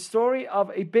 There was a story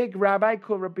of a big rabbi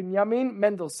called Rabbi Yamin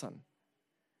Mendelssohn,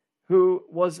 who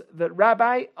was the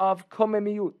rabbi of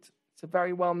Komemiut. It's a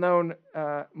very well-known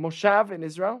moshav in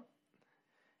Israel.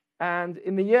 And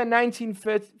in the year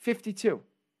 1952,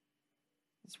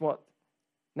 it's what?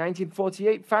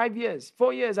 1948,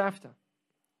 4 years after.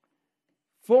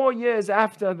 4 years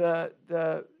after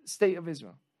the state of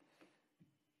Israel.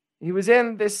 He was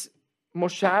in this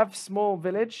moshav, small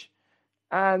village,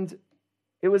 and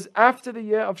it was after the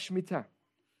year of Shemitah.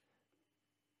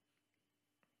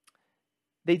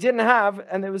 They didn't have,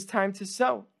 and there was time to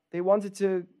sow. They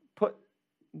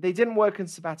didn't work in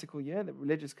sabbatical year, the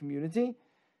religious community,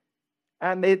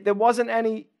 and there wasn't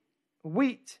any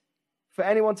wheat for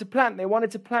anyone to plant. They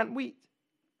wanted to plant wheat.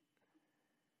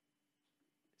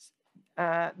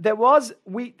 there was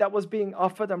wheat that was being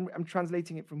offered. I'm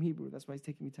translating it from Hebrew. That's why it's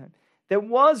taking me time. There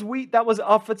was wheat that was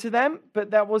offered to them,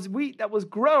 but there was wheat that was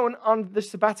grown on the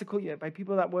sabbatical year by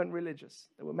people that weren't religious.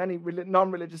 There were many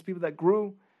non-religious people that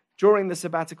grew during the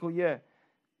sabbatical year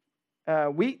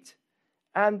wheat,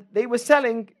 and they were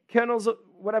selling kernels of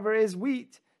whatever it is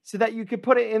wheat so that you could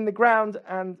put it in the ground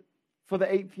and for the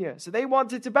 8th year. So they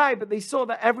wanted to buy, but they saw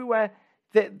that everywhere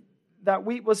that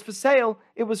wheat was for sale,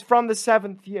 it was from the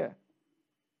 7th year.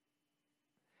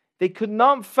 They could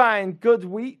not find good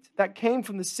wheat that came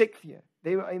from the 6th year.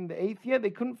 They were in the 8th year. They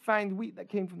couldn't find wheat that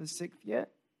came from the 6th year.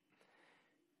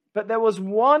 But there was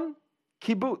one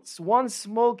kibbutz, one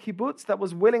small kibbutz that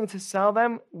was willing to sell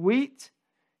them wheat,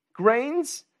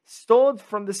 grains, stored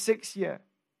from the 6th year.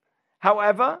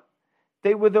 However,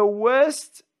 they were the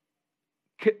worst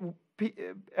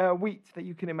wheat that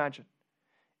you can imagine.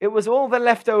 It was all the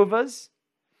leftovers.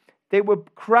 They were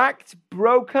cracked,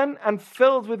 broken, and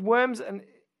filled with worms and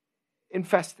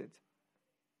infested.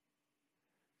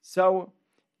 So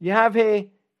you have here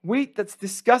wheat that's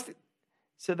disgusting.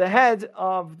 So the head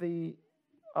of the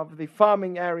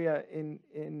farming area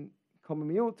in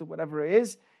Komamiut or whatever it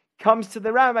is comes to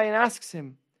the rabbi and asks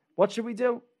him, "What should we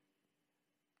do?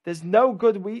 There's no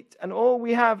good wheat, and all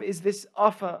we have is this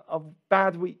offer of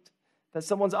bad wheat that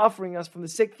someone's offering us from the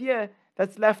 6th year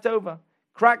that's left over,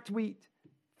 cracked wheat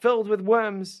filled with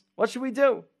worms. What should we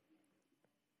do?"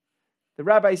 The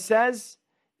rabbi says,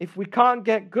 if we can't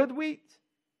get good wheat,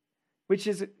 which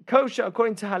is kosher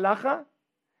according to halacha,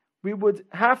 we would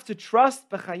have to trust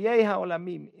b'chayei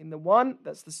ha'olamim, in the one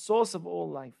that's the source of all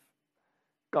life,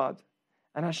 God.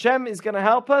 And Hashem is going to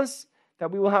help us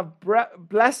that we will have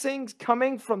blessings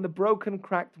coming from the broken,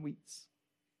 cracked wheats.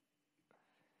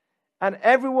 And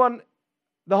everyone,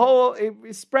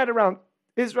 it spread around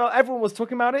Israel. Everyone was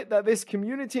talking about it, that this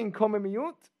community in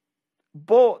Komamiut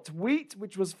bought wheat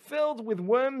which was filled with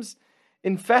worms,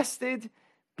 infested,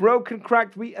 broken,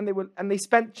 cracked wheat, and they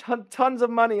spent tons of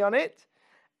money on it,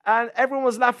 and everyone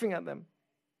was laughing at them.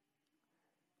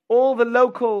 All the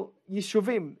local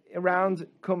yeshuvim around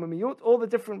Komamiut, all the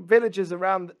different villages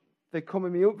around the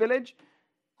Komamiut village,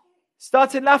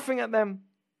 started laughing at them,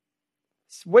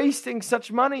 wasting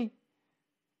such money,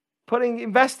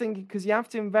 investing, because you have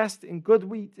to invest in good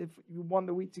wheat if you want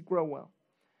the wheat to grow well.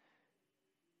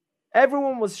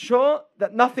 Everyone was sure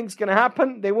that nothing's going to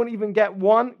happen. They won't even get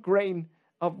one grain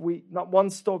of wheat, not one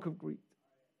stalk of wheat.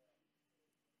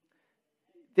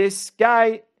 This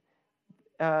guy,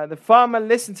 the farmer,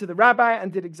 listened to the rabbi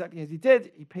and did exactly as he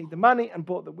did. He paid the money and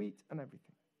bought the wheat and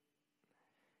everything.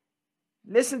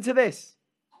 Listen to this.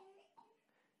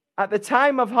 At the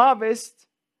time of harvest,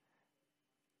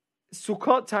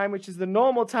 Sukkot time, which is the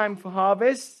normal time for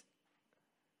harvest,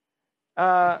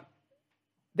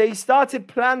 they started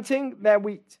planting their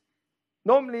wheat.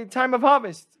 Normally, time of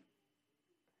harvest.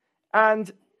 And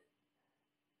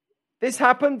this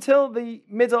happened till the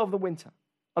middle of the winter.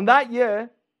 On that year,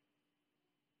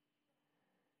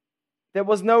 there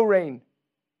was no rain.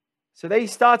 So they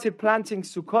started planting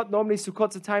Sukkot. Normally,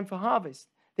 Sukkot's a time for harvest.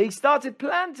 They started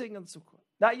planting on Sukkot.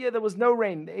 That year, there was no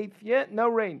rain. The 8th year, no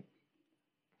rain.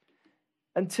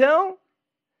 Until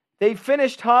they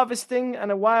finished harvesting,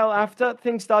 and a while after,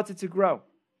 things started to grow.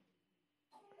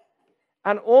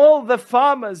 And all the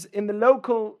farmers in the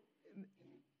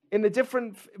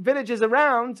different villages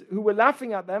around who were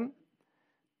laughing at them,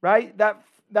 right, that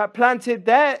planted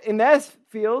in their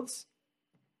fields,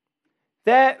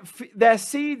 their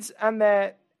seeds and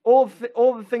all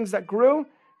the things that grew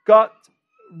got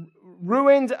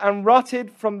ruined and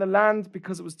rotted from the land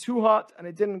because it was too hot and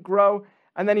it didn't grow.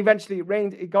 And then eventually it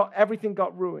rained. Everything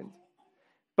got ruined.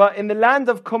 But in the land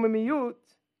of Komamiyut,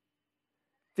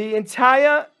 the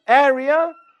entire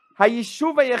area,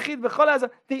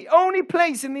 the only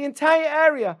place in the entire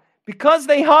area, because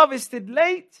they harvested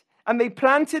late and they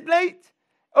planted late,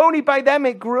 only by them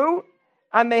it grew,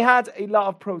 and they had a lot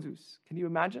of produce. Can you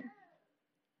imagine?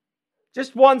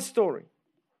 Just one story.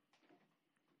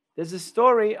 There's a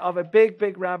story of a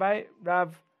big rabbi,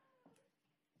 Rav,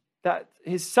 that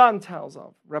his son tells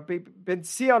of. Rabbi Ben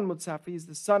Sion Mutzafi is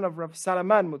the son of Rav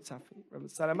Salaman Mutzafi. Rav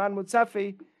Salaman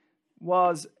Mutzafi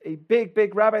was a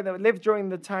big rabbi that lived during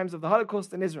the times of the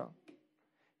Holocaust in Israel.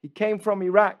 He came from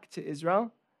Iraq to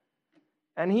Israel,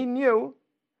 and he knew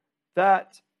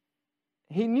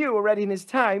already in his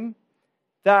time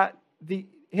that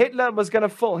Hitler was going to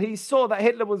fall. He saw that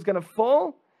Hitler was going to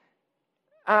fall,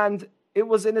 and it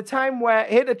was in a time where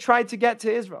Hitler tried to get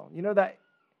to Israel. You know that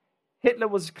Hitler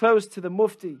was close to the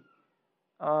Mufti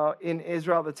in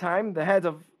Israel at the time, the head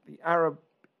of the Arab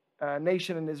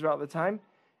nation in Israel at the time.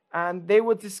 And they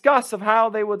would discuss of how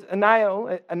they would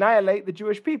annihilate the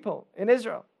Jewish people in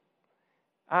Israel.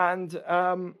 And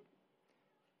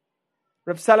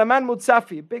Rav Salaman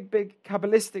Mutzafi, a big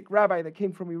Kabbalistic rabbi that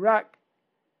came from Iraq,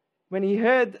 when he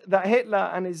heard that Hitler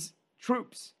and his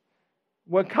troops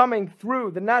were coming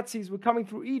through, the Nazis were coming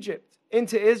through Egypt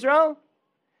into Israel,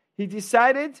 he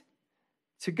decided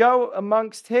to go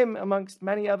amongst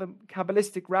many other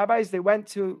Kabbalistic rabbis. They went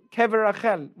to Kever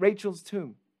Rachel, Rachel's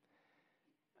tomb.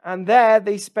 And there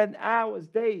they spent hours,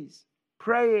 days,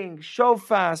 praying,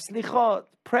 shofar, slichot,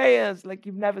 prayers like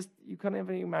you can't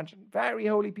even imagine. Very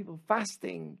holy people,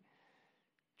 fasting,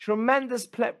 tremendous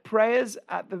prayers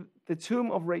at the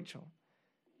tomb of Rachel.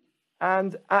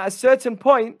 And at a certain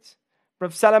point,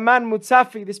 Rav Salaman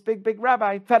Mutzafi, this big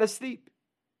rabbi, fell asleep.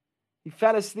 He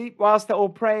fell asleep whilst they're all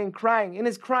praying, crying. In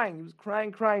his crying, he was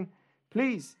crying.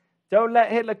 Please, don't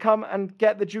let Hitler come and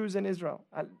get the Jews in Israel.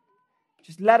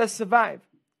 Just let us survive.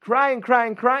 Crying.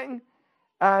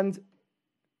 And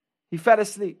he fell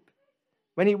asleep.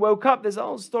 When he woke up, there's a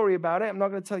whole story about it. I'm not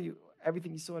going to tell you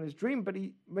everything he saw in his dream, but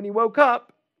when he woke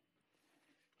up,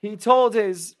 he told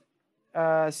his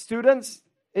students,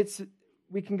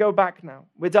 we can go back now.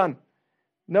 We're done.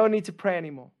 No need to pray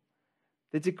anymore.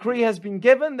 The decree has been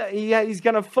given that he's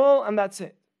going to fall, and that's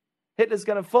it. Hitler's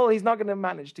going to fall. He's not going to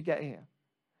manage to get here.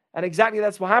 And exactly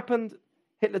that's what happened.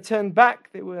 Hitler turned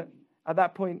back. They were, at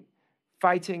that point,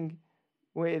 fighting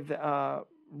with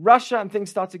Russia, and things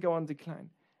started to go on decline.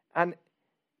 And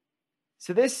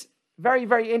so this very,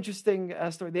 very interesting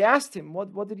story. They asked him,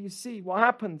 what did you see? What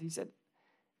happened? He said,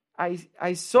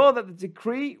 I saw that the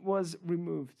decree was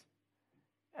removed,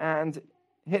 and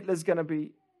Hitler's going to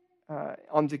be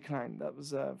on decline. That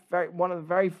was one of the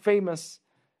very famous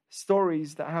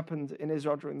stories that happened in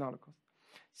Israel during the Holocaust.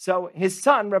 So his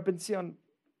son, Rabbi Zion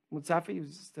Mutzafi,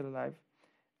 who's still alive,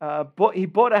 he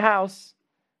bought a house.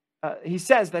 He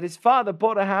says that his father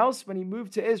bought a house when he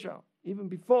moved to Israel, even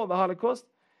before the Holocaust.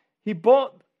 He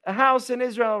bought a house in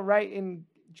Israel, right in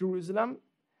Jerusalem,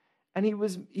 and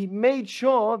he made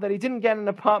sure that he didn't get an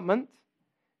apartment.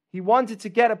 He wanted to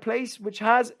get a place which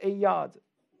has a yard,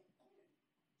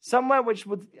 somewhere which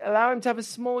would allow him to have a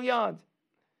small yard.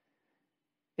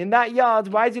 In that yard,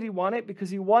 why did he want it? Because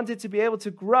he wanted to be able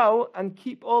to grow and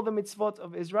keep all the mitzvot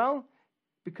of Israel,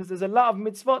 because there's a lot of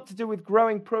mitzvot to do with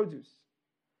growing produce.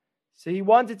 So he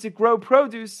wanted to grow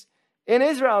produce in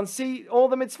Israel and see all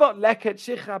the mitzvot, leket,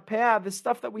 shicha, peah, the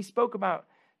stuff that we spoke about,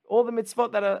 all the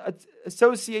mitzvot that are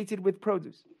associated with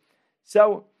produce.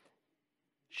 So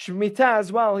Shemitah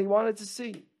as well, he wanted to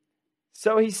see.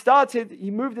 So he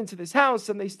moved into this house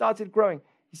and they started growing.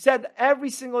 He said every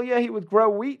single year he would grow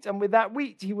wheat, and with that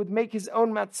wheat he would make his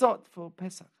own matzot for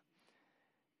Pesach.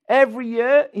 Every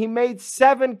year he made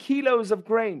 7 kilos of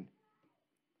grain.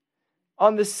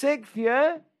 On the 6th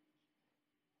year,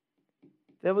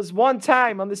 there was one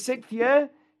time on the 6th year,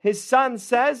 his son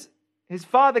says, his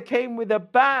father came with a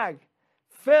bag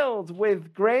filled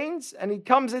with grains, and he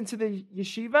comes into the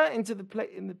yeshiva,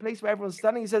 in the place where everyone's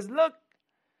studying. He says, look,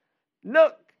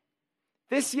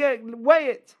 this year, weigh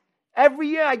it. Every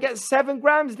year I get 7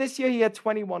 grams. This year he had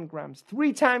 21 grams.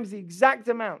 3 times the exact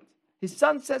amount. His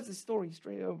son says the story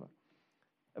straight over.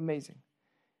 Amazing.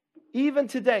 Even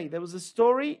today, there was a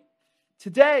story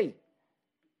today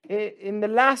in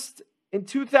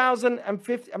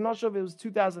 2015. I'm not sure if it was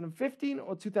 2015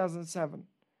 or 2007.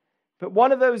 But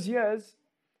one of those years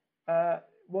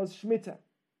was Shemitah.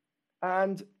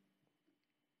 And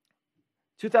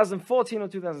 2014 or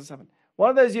 2007. One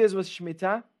of those years was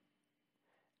Shemitah.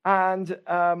 And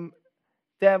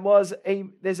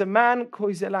there's a man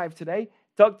who's alive today,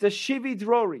 Dr. Shivi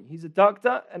Drori. He's a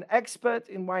doctor, an expert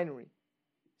in winery.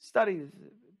 Studied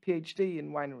PhD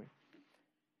in winery.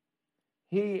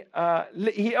 He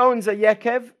owns a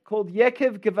Yekev called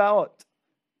Yekev Gevaot.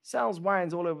 Sells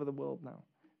wines all over the world now.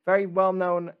 Very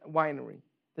well-known winery.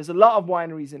 There's a lot of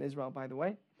wineries in Israel, by the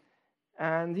way.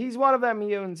 And he's one of them.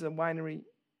 He owns a winery.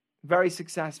 Very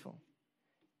successful.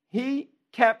 He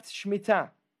kept Shemitah.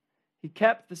 He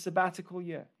kept the sabbatical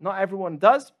year. Not everyone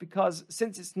does, because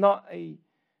since it's not a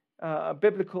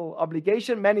biblical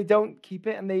obligation, many don't keep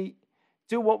it, and they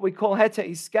do what we call heta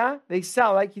iska. They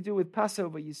sell, like you do with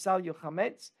Passover, you sell your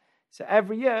chametz. So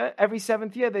every year, every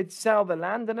 7th year, they'd sell the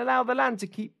land and allow the land to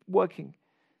keep working.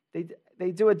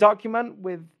 They do a document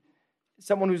with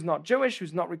someone who's not Jewish,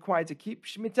 who's not required to keep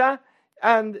Shemitah,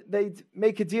 and they'd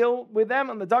make a deal with them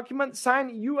on the document, sign,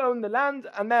 you own the land,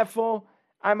 and therefore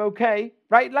I'm okay,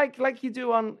 right? Like you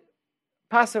do on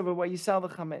Passover where you sell the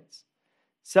chametz.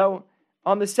 So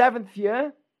on the 7th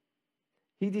year,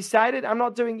 he decided, I'm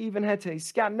not doing even hete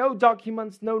iska, no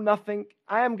documents, no nothing.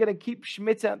 I am going to keep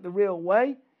Shemitah the real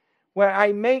way. where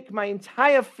I make my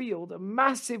entire field a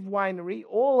massive winery,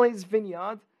 all his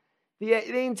vineyard,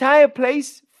 the entire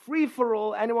place, free for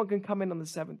all. Anyone can come in on the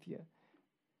 7th year.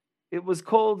 It was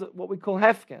called what we call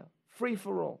Hefker, free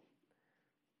for all.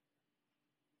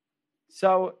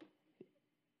 So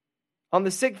on the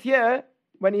 6th year,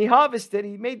 when he harvested,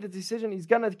 he made the decision he's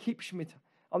going to keep Shemitah.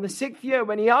 On the 6th year,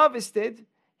 when he harvested,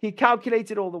 he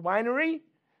calculated all the winery,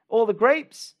 all the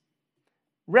grapes,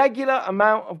 regular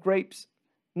amount of grapes,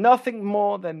 nothing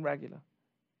more than regular.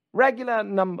 Regular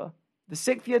number. The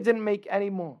 6th year didn't make any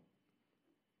more.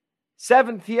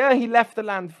 7th year, he left the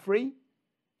land free.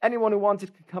 Anyone who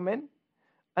wanted could come in.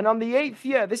 And on the 8th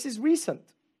year, this is recent.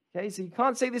 Okay, so you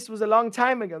can't say this was a long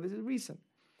time ago. This is recent.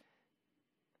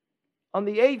 On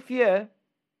the 8th year,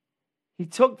 he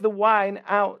took the wine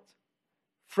out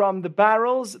from the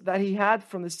barrels that he had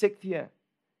from the 6th year.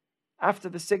 After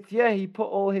the 6th year, he put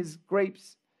all his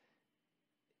grapes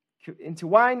into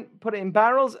wine, put it in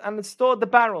barrels, and stored the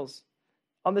barrels.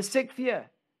 On the 6th year,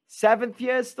 7th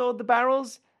year, stored the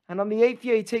barrels, and on the 8th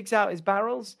year, he takes out his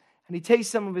barrels, and he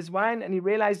tastes some of his wine, and he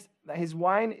realized that his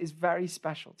wine is very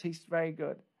special, tastes very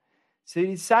good. So he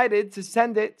decided to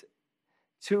send it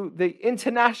to the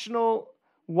international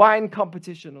wine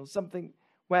competition, or something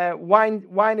where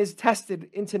wine is tested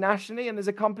internationally, and there's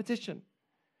a competition.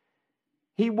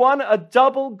 He won a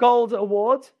double gold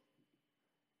award.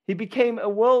 He became a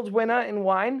world winner in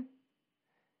wine.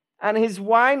 And his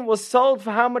wine was sold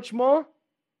for how much more?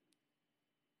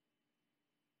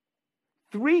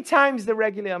 3 times the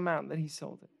regular amount that he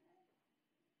sold it.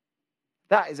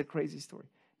 That is a crazy story.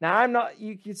 Now,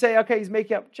 you could say, okay, he's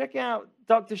making up. Check out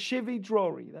Dr. Shivi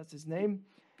Drori. That's his name.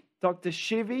 Dr.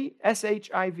 Shivi,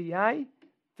 Shivi,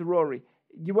 Drori.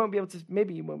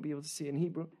 Maybe you won't be able to see it in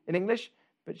Hebrew, in English,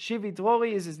 but Shivi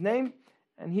Drori is his name.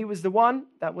 And he was the one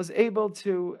that was able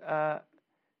to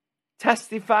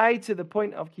testify to the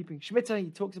point of keeping Shemitah. He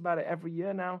talks about it every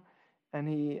year now, and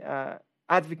he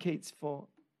advocates for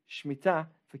Shemitah,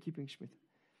 for keeping Shemitah.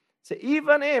 So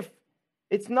even if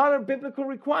it's not a biblical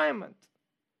requirement,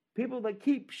 people that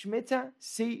keep Shemitah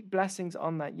see blessings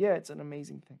on that year. It's an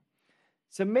amazing thing.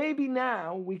 So maybe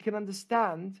now we can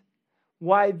understand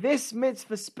why this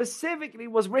mitzvah specifically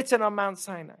was written on Mount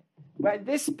Sinai. Right?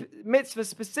 This mitzvah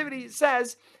specifically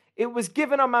says it was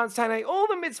given on Mount Sinai. All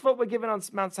the mitzvot were given on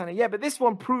Mount Sinai. Yeah, but this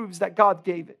one proves that God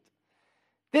gave it.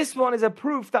 This one is a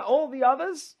proof that all the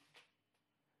others,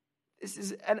 this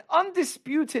is an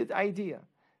undisputed idea,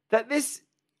 that this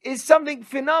is something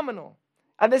phenomenal.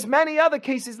 And there's many other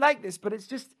cases like this, but it's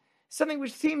just something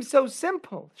which seems so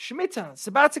simple. Shemitah,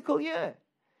 sabbatical year.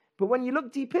 But when you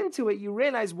look deep into it, you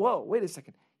realize, whoa, wait a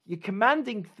second. You're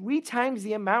commanding 3 times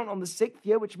the amount on the 6th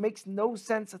year, which makes no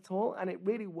sense at all, and it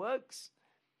really works.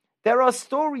 There are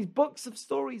stories, books of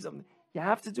stories of them. You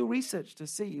have to do research to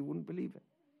see. You wouldn't believe it.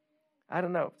 I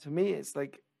don't know. To me, it's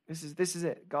like, this is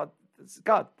it. God,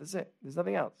 that's it. There's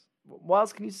nothing else. What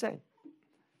else can you say?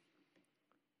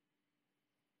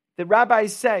 The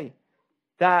rabbis say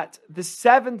that the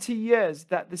 70 years,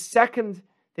 that the second,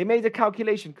 they made a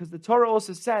calculation, because the Torah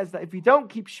also says that if you don't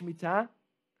keep Shemitah,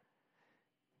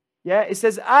 it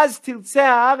says, as tiltzeh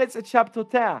haaretz et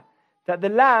shabtotea, that the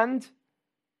land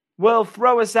will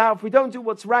throw us out. If we don't do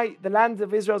what's right, the land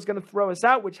of Israel is going to throw us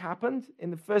out, which happened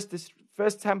in the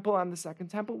first temple and the second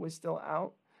temple. We're still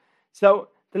out. So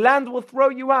the land will throw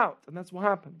you out, and that's what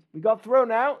happened. We got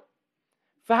thrown out.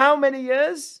 For how many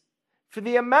years? For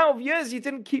the amount of years you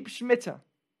didn't keep Shemitah.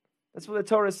 That's what the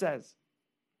Torah says.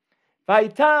 Your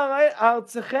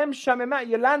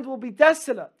land will be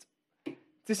desolate,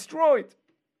 destroyed.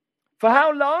 For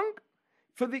how long?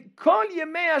 For the Kol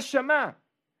Yemei Hashama,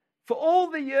 for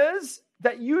all the years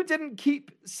that you didn't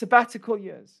keep sabbatical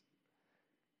years.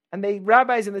 And the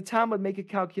rabbis in the Talmud make a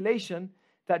calculation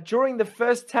that during the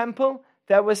first temple,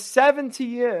 there were 70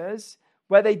 years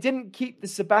where they didn't keep the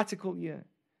sabbatical year.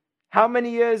 How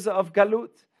many years of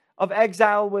galut, of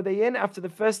exile, were they in after the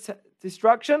first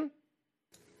destruction?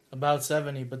 About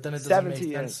 70, but then it doesn't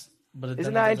make sense. But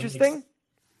isn't that interesting?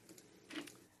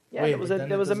 Yeah, Wait,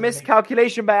 there was a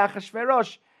miscalculation by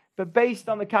Achashverosh, but based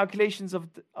on the calculations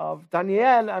of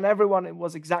Daniel and everyone, it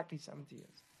was exactly 70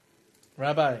 years.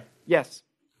 Rabbi. Yes.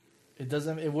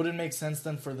 It wouldn't make sense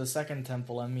then for the second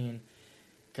temple,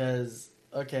 because,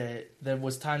 there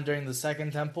was time during the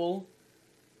second temple,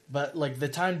 but like the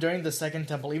time during the second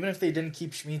temple, even if they didn't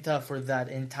keep Shemitah for that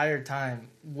entire time,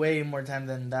 way more time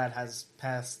than that has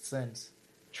passed since.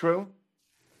 True.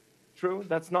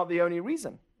 That's not the only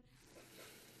reason.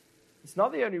 It's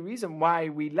not the only reason why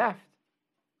we left.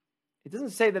 It doesn't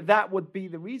say that would be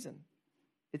the reason.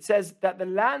 It says that the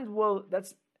land will,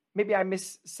 maybe I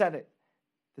missaid it.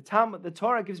 The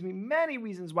Torah gives me many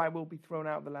reasons why we'll be thrown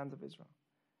out of the land of Israel.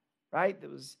 Right? There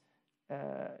was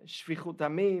shvichut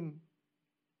damim,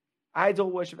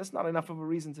 idol worship. That's not enough of a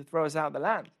reason to throw us out of the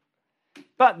land.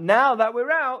 But now that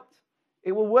we're out,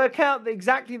 it will work out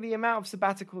exactly the amount of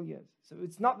sabbatical years. So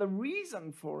it's not the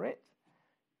reason for it,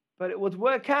 but it would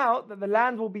work out that the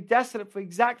land will be desolate for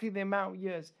exactly the amount of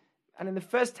years. And in the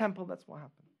first temple, that's what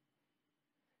happened.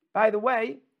 By the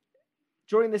way,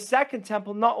 during the second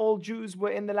temple, not all Jews were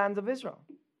in the land of Israel.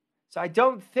 So I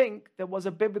don't think there was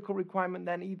a biblical requirement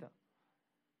then either.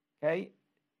 Okay?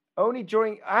 Only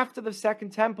after the second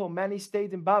temple, many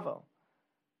stayed in Babel.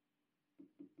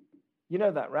 You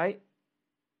know that, right?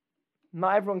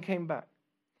 Not everyone came back.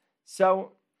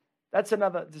 So that's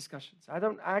another discussion. So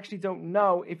I actually don't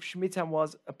know if Shemitah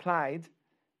was applied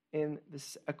in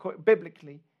this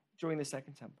biblically during the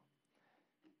second temple.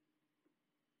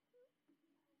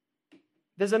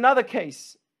 There's another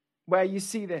case where you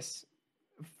see this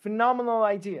phenomenal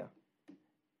idea.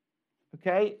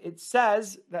 Okay, it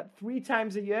says that 3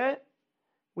 times a year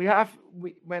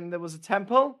when there was a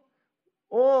temple,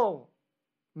 all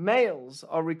males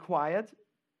are required.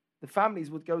 The families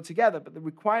would go together, but the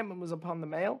requirement was upon the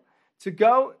male to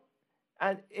go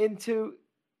and into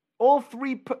all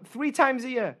three times a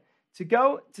year to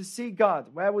go to see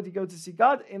God. Where would he go to see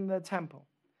God? In the temple.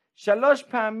 3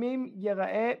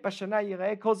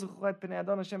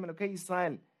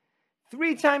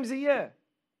 times a year,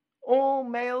 all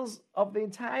males of the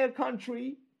entire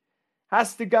country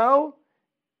has to go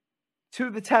to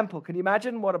the temple. Can you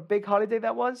imagine what a big holiday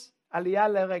that was? Aliyah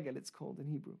Leregel, it's called in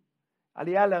Hebrew.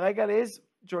 Aliyah Leregel is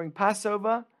during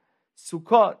Passover,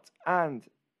 Sukkot, and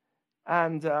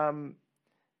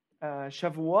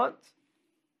Shavuot.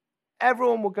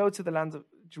 Everyone will go to the land of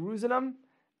Jerusalem,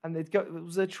 and they'd go. It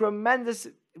was a tremendous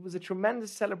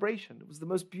celebration. It was the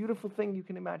most beautiful thing you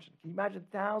can imagine. Can you imagine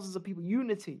thousands of people,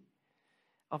 unity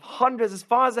of hundreds, as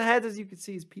far as ahead as you could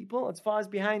see his people, as far as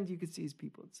behind you could see his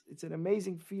people. It's an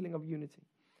amazing feeling of unity.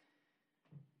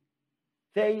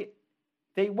 They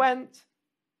went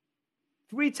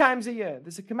 3 times a year.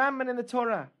 There's a commandment in the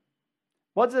Torah.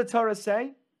 What does the Torah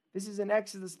say? This is in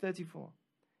Exodus 34.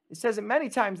 It says it many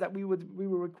times that we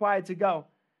were required to go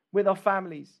with our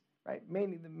families, right?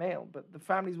 Mainly the male, but the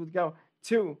families would go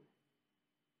to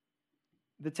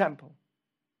the temple.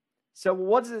 So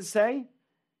what does it say?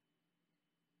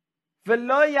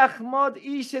 No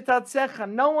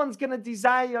one's going to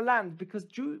desire your land, because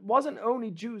it wasn't only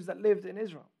Jews that lived in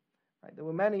Israel. Right? There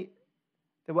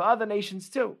were other nations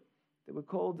too. They were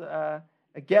called a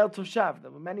Ger Toshav.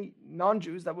 There were many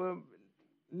non-Jews that were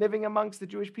living amongst the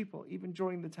Jewish people, even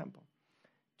during the temple,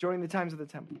 during the times of the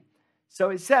temple. So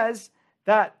it says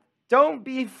that don't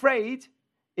be afraid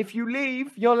if you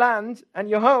leave your land and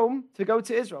your home to go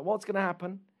to Israel. What's going to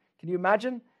happen? Can you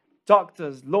imagine?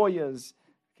 Doctors, lawyers,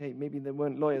 okay, maybe they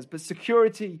weren't lawyers, but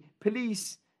security,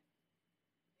 police,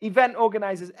 event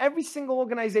organizers, every single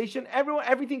organization,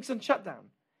 everything's on shutdown.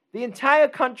 The entire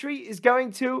country is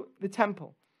going to the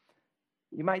temple.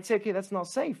 You might say, okay, that's not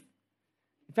safe.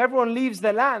 If everyone leaves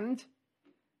their land,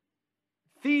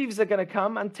 thieves are going to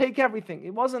come and take everything.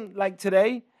 It wasn't like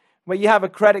today where you have a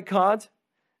credit card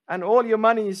and all your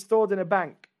money is stored in a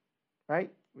bank,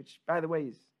 right? Which, by the way,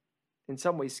 is in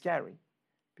some ways scary,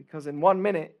 because in 1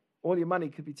 minute, all your money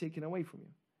could be taken away from you.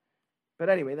 But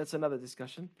anyway, that's another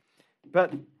discussion.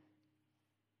 But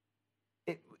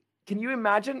can you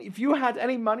imagine if you had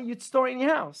any money, you'd store it in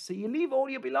your house. So you leave all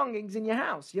your belongings in your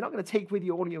house. You're not going to take with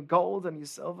you all your gold and your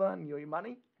silver and your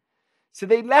money. So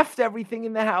they left everything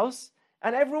in the house,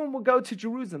 and everyone will go to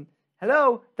Jerusalem.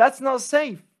 Hello, that's not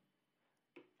safe.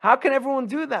 How can everyone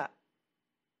do that?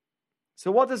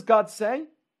 So what does God say?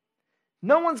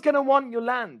 No one's going to want your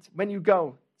land when you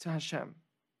go to Hashem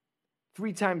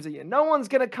 3 times a year. No one's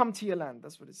going to come to your land.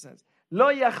 That's what it says. Lo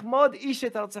yachmod ish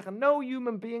et artzecha. No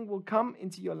human being will come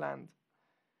into your land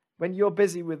when you're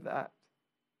busy with that.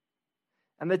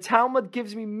 And the Talmud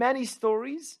gives me many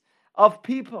stories of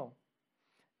people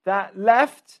that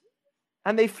left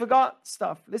and they forgot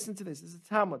stuff. Listen to this. This is the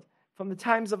Talmud from the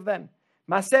times of then.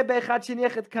 One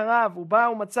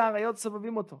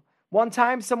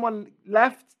time someone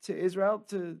left to Israel,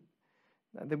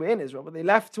 they were in Israel, but they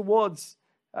left towards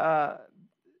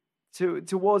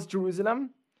Jerusalem.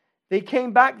 They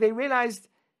came back, they realized,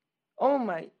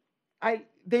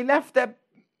 they left the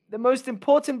most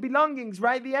important belongings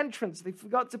right at the entrance. They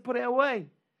forgot to put it away.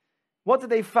 What did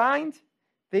they find?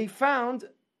 They found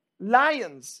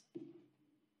lions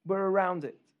were around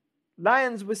it.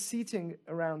 Lions were seating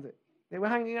around it. They were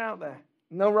hanging out there.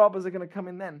 No robbers are going to come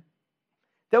in then.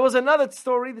 There was another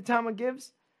story the Talmud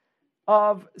gives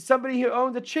of somebody who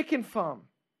owned a chicken farm.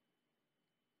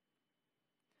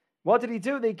 What did he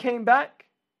do? They came back.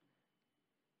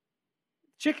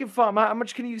 Chicken farm, how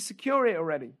much can you secure it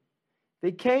already?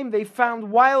 They came, they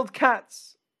found wild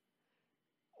cats,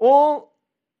 all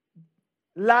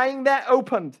lying there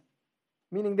opened,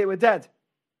 meaning they were dead.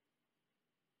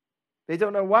 They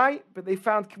don't know why, but they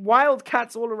found wild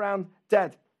cats all around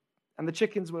dead, and the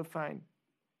chickens were fine.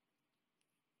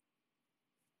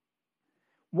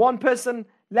 One person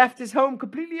left his home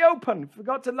completely open,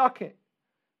 forgot to lock it.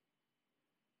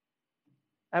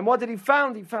 And what did he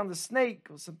find? He found a snake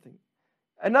or something.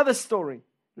 Another story.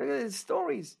 Look at these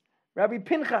stories. Rabbi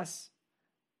Pinchas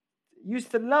used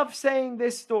to love saying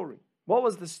this story. What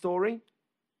was the story?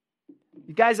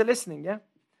 You guys are listening, yeah?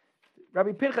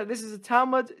 Rabbi Pinchas, this is a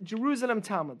Talmud, Jerusalem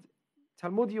Talmud.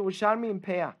 Talmud Yerushalmi in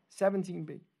Peah,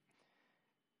 17b.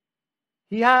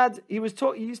 He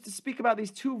used to speak about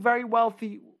these two very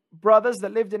wealthy brothers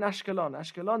that lived in Ashkelon.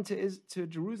 Ashkelon to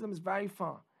Jerusalem is very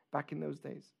far back in those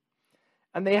days.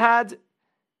 And they had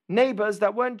neighbors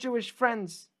that weren't Jewish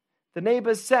friends. The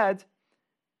neighbors said,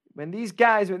 when these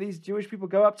Jewish people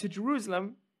go up to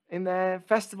Jerusalem in their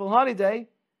festival holiday,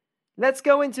 let's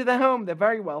go into their home. They're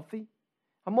very wealthy.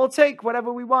 And we'll take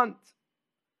whatever we want.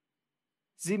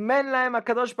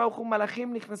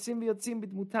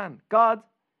 God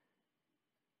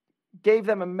gave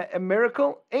them a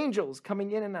miracle, angels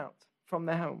coming in and out from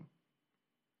their home.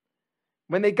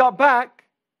 When they got back,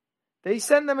 they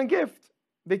sent them a gift.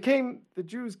 The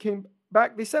Jews came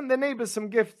back, they sent their neighbors some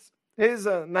gifts. Here's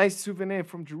a nice souvenir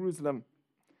from Jerusalem.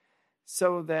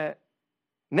 So the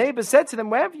neighbors said to them,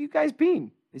 where have you guys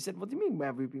been? They said, what do you mean, where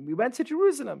have we been? We went to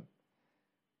Jerusalem.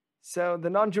 So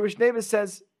the non-Jewish neighbor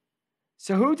says,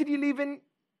 so who did you leave in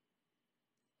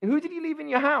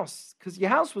your house? Because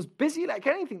your house was busy like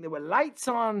anything. There were lights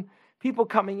on, people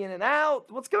coming in and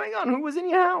out. What's going on? Who was in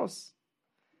your house?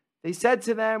 They said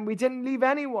to them, we didn't leave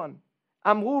anyone.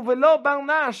 Amru velo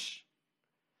barnash.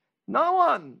 No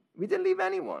one. We didn't leave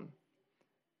anyone.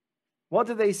 What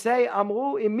did they say?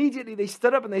 Amru, immediately they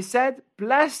stood up and they said,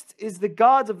 blessed is the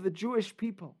God of the Jewish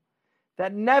people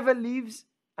that never leaves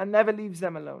and never leaves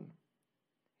them alone.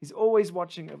 He's always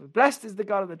watching over. Blessed is the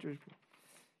God of the Jewish people.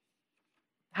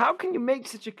 How can you make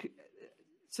such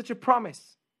a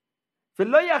promise? I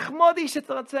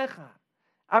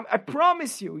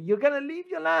promise you, you're going to leave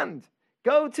your land.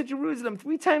 Go to Jerusalem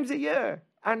 3 times a year.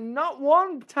 And not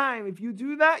one time, if you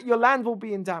do that, your land will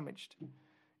be damaged.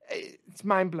 It's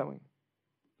mind-blowing.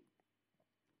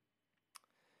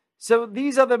 So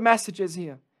these are the messages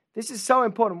here. This is so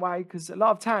important. Why? Because a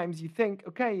lot of times you think,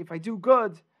 okay, if I do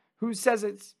good, who says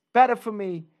it's better for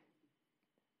me?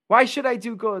 Why should I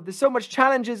do good? There's so much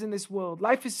challenges in this world.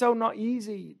 Life is so not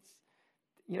easy.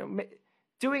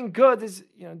 Doing good is,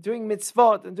 doing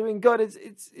mitzvot and doing good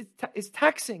it's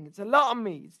taxing. It's a lot on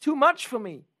me. It's too much for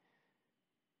me.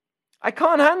 I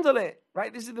can't handle it,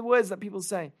 right? These are the words that people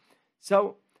say.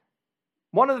 So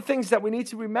one of the things that we need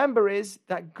to remember is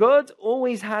that good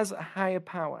always has a higher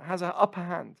power, has an upper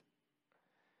hand.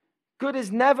 Good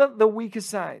is never the weaker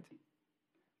side,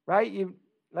 right?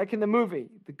 Like in the movie,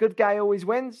 the good guy always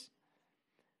wins.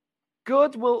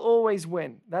 Good will always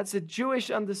win. That's a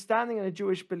Jewish understanding and a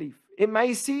Jewish belief. It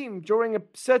may seem during a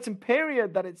certain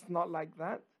period that it's not like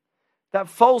that. That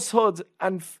falsehood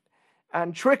and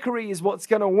trickery is what's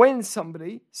going to win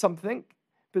something.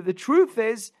 But the truth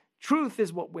is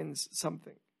what wins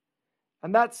something.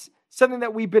 And that's something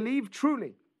that we believe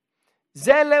truly.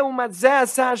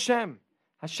 Hashem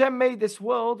made this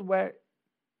world where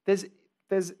there's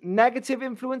negative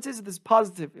influences, there's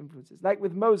positive influences. Like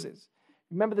with Moses.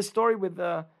 Remember the story with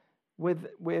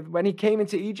when he came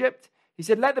into Egypt? He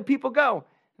said, let the people go.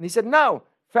 And he said, no.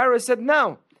 Pharaoh said,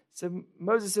 no. So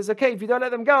Moses says, okay, if you don't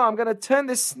let them go, I'm going to turn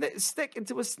this stick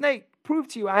into a snake. Prove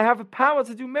to you I have the power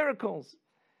to do miracles.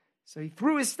 So he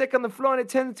threw his stick on the floor and it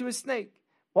turned into a snake.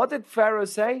 What did Pharaoh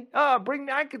say? I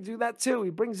could do that too. He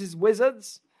brings his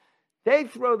wizards. They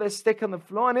throw their stick on the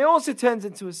floor and it also turns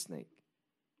into a snake.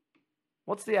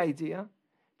 What's the idea?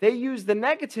 They use the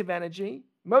negative energy.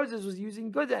 Moses was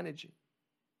using good energy.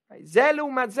 Right? This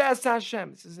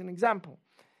is an example.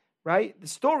 Right? The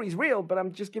story is real, but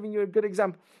I'm just giving you a good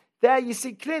example. There you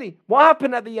see clearly what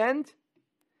happened at the end.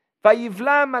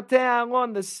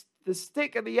 The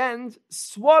stick at the end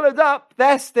swallowed up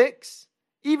their sticks,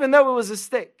 even though it was a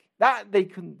stick. That they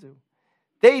couldn't do.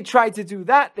 They tried to do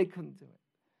that, they couldn't do it.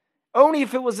 Only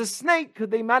if it was a snake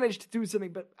could they manage to do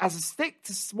something, but as a stick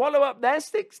to swallow up their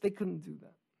sticks, they couldn't do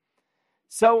that.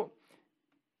 So,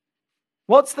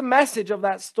 what's the message of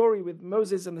that story with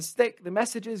Moses and the stick? The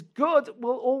message is good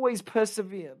will always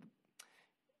persevere.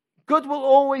 Good will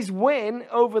always win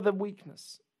over the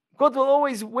weakness. Good will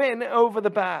always win over the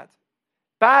bad.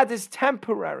 Bad is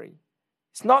temporary.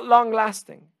 It's not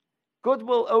long-lasting. Good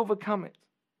will overcome it.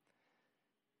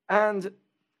 And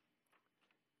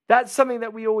that's something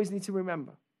that we always need to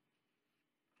remember.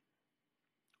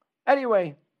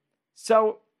 Anyway,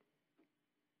 so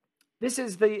this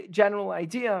is the general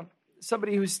idea.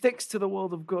 Somebody who sticks to the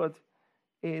world of good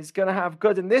is going to have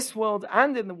good in this world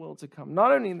and in the world to come,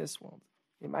 not only in this world.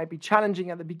 It might be challenging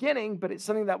at the beginning, but it's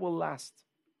something that will last.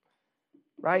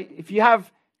 Right? If you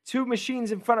have two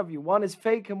machines in front of you, one is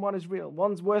fake and one is real.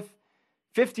 One's worth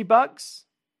 $50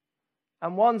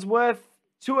 and one's worth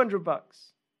 $200.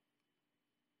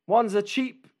 One's a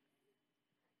cheap,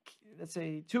 let's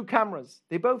say, 2 cameras.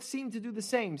 They both seem to do the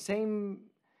same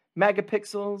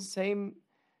megapixels, same.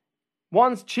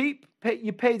 One's cheap,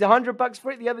 you paid $100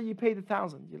 for it. The other you paid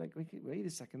 $1,000. You're like, wait a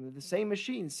second, they're the same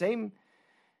machine, same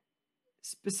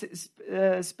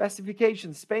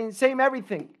specifications, same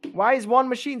everything. Why is one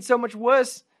machine so much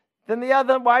worse than the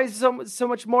other? Why is it so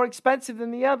much more expensive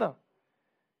than the other?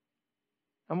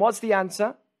 And what's the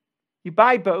answer? You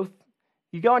buy both.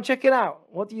 You go and check it out.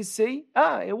 What do you see?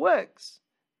 It works.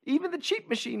 Even the cheap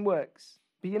machine works.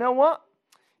 But you know what?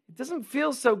 It doesn't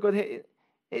feel so good.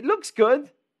 It looks good.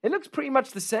 It looks pretty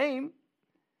much the same.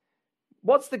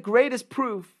 What's the greatest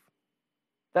proof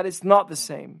that it's not the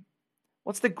same?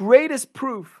 What's the greatest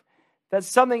proof that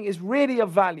something is really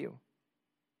of value?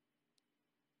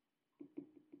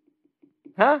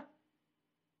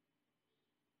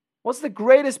 What's the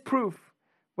greatest proof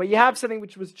where you have something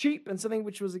which was cheap and something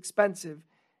which was expensive?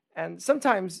 And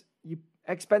sometimes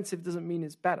expensive doesn't mean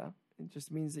it's better. It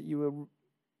just means that you were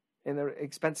in an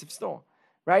expensive store,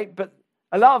 right? But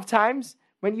a lot of times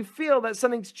when you feel that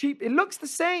something's cheap, it looks the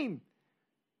same.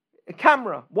 A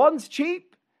camera, one's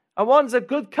cheap and one's a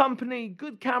good company,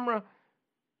 good camera.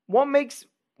 What's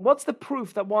the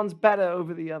proof that one's better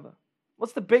over the other?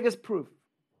 What's the biggest proof?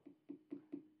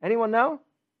 Anyone know?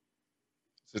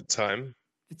 Is it time?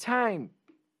 The time.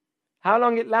 How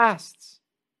long it lasts.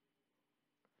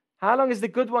 How long is the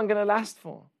good one going to last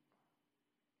for?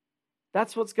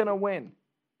 That's what's going to win.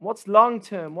 What's long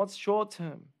term? What's short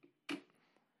term?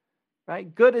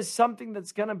 Right? Good is something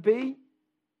that's going to be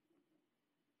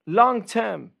long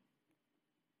term.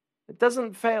 It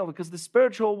doesn't fail because the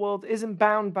spiritual world isn't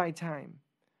bound by time.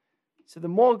 So the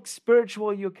more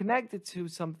spiritual you're connected to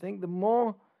something, the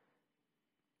more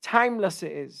timeless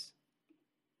it is.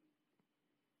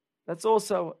 That's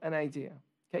also an idea.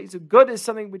 Okay, so good is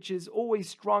something which is always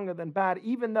stronger than bad,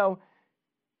 even though,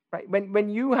 right, when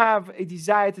you have a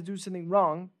desire to do something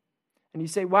wrong, and you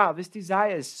say, wow, this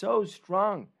desire is so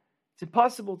strong, it's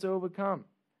impossible to overcome.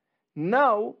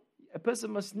 No, a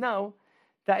person must know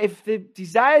that if the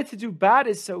desire to do bad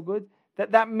is so good,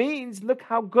 that means, look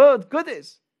how good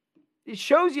is. It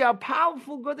shows you how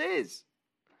powerful good is.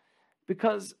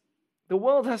 Because the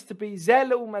world has to be zeh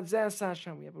le'umat zeh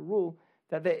Hashem. We have a rule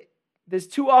that there's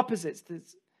two opposites.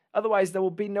 Otherwise, there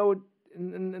will be no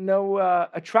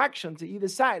attraction to either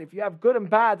side. If you have good and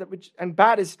bad, and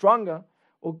bad is stronger,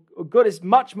 or good is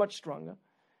much, much stronger,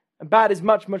 and bad is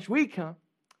much, much weaker,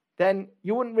 then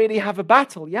you wouldn't really have a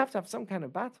battle. You have to have some kind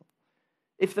of battle.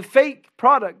 If the fake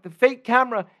product, the fake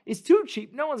camera is too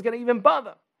cheap, no one's going to even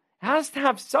bother. It has to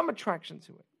have some attraction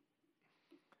to it.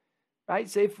 Right?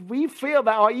 So if we feel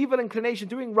that our evil inclination,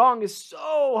 doing wrong, is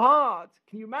so hard,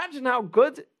 can you imagine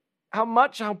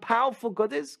how powerful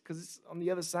good is? Because it's on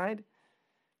the other side.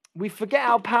 We forget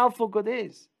how powerful good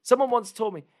is. Someone once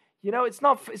told me, it's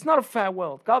not a fair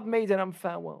world. God made an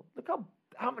unfair world. Look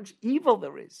how much evil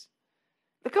there is.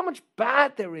 Look how much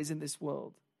bad there is in this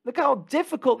world. Look how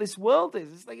difficult this world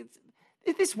is. It's like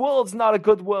this world's not a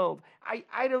good world.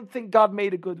 I don't think God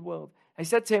made a good world. I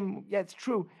said to him, yeah, it's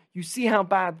true. You see how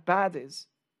bad is.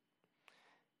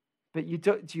 But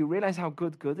do you realize how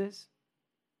good is?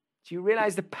 Do you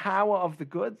realize the power of the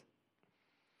good?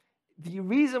 The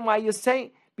reason why you're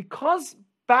saying, because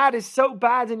bad is so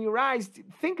bad in your eyes,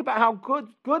 think about how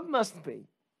good must be.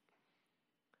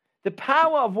 The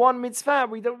power of one mitzvah,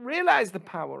 we don't realize the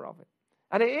power of it.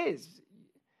 And it is.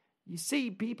 You see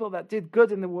people that did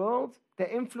good in the world, their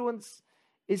influence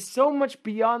is so much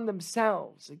beyond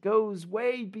themselves. It goes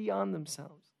way beyond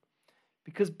themselves.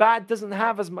 Because bad doesn't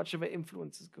have as much of an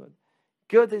influence as good.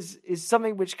 Good is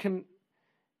something which can,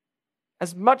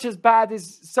 as much as bad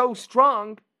is so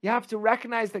strong, you have to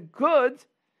recognize that good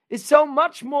is so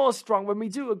much more strong when we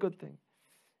do a good thing.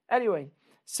 Anyway,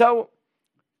 so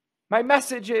my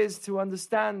message is to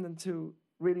understand and to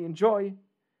really enjoy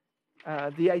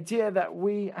the idea that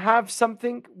we have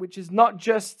something which is not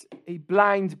just a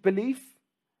blind belief,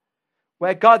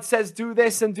 where God says do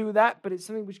this and do that, but it's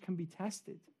something which can be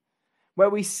tested, where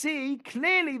we see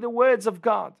clearly the words of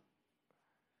God.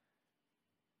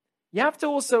 You have to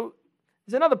also,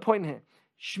 there's another point here.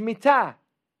 Shemitah,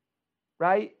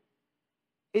 right,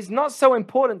 is not so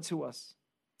important to us.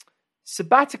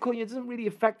 Sabbatical year doesn't really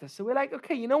affect us. So we're like,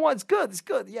 okay, you know what? It's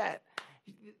good. Yeah.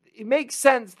 It makes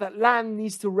sense that land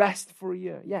needs to rest for a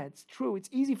year. Yeah, it's true. It's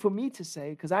easy for me to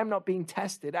say because I'm not being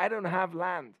tested. I don't have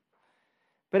land.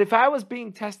 But if I was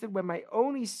being tested when my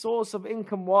only source of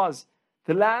income was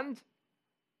the land,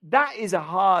 that is a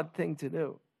hard thing to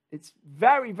do. It's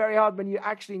very, very hard when you're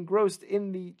actually engrossed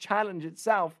in the challenge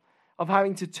itself of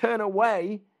having to turn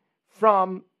away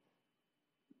from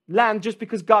land just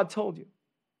because God told you.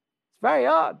 It's very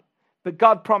hard. But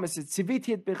God promises,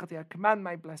 Tziviti et Bechukotai, I command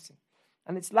my blessing.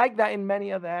 And it's like that in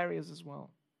many other areas as well.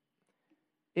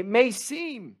 It may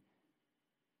seem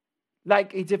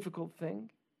like a difficult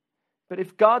thing, but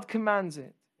if God commands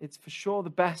it, it's for sure the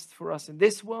best for us in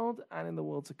this world and in the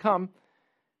world to come.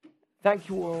 Thank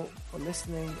you all for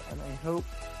listening, and I hope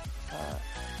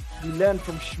we learn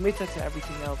from Shemitah to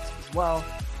everything else as well,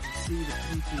 to see the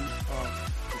beauty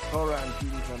of the Torah and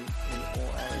Judaism in all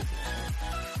areas of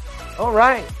life. All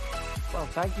right. Well,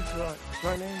 thank you for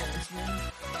joining and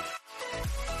listening.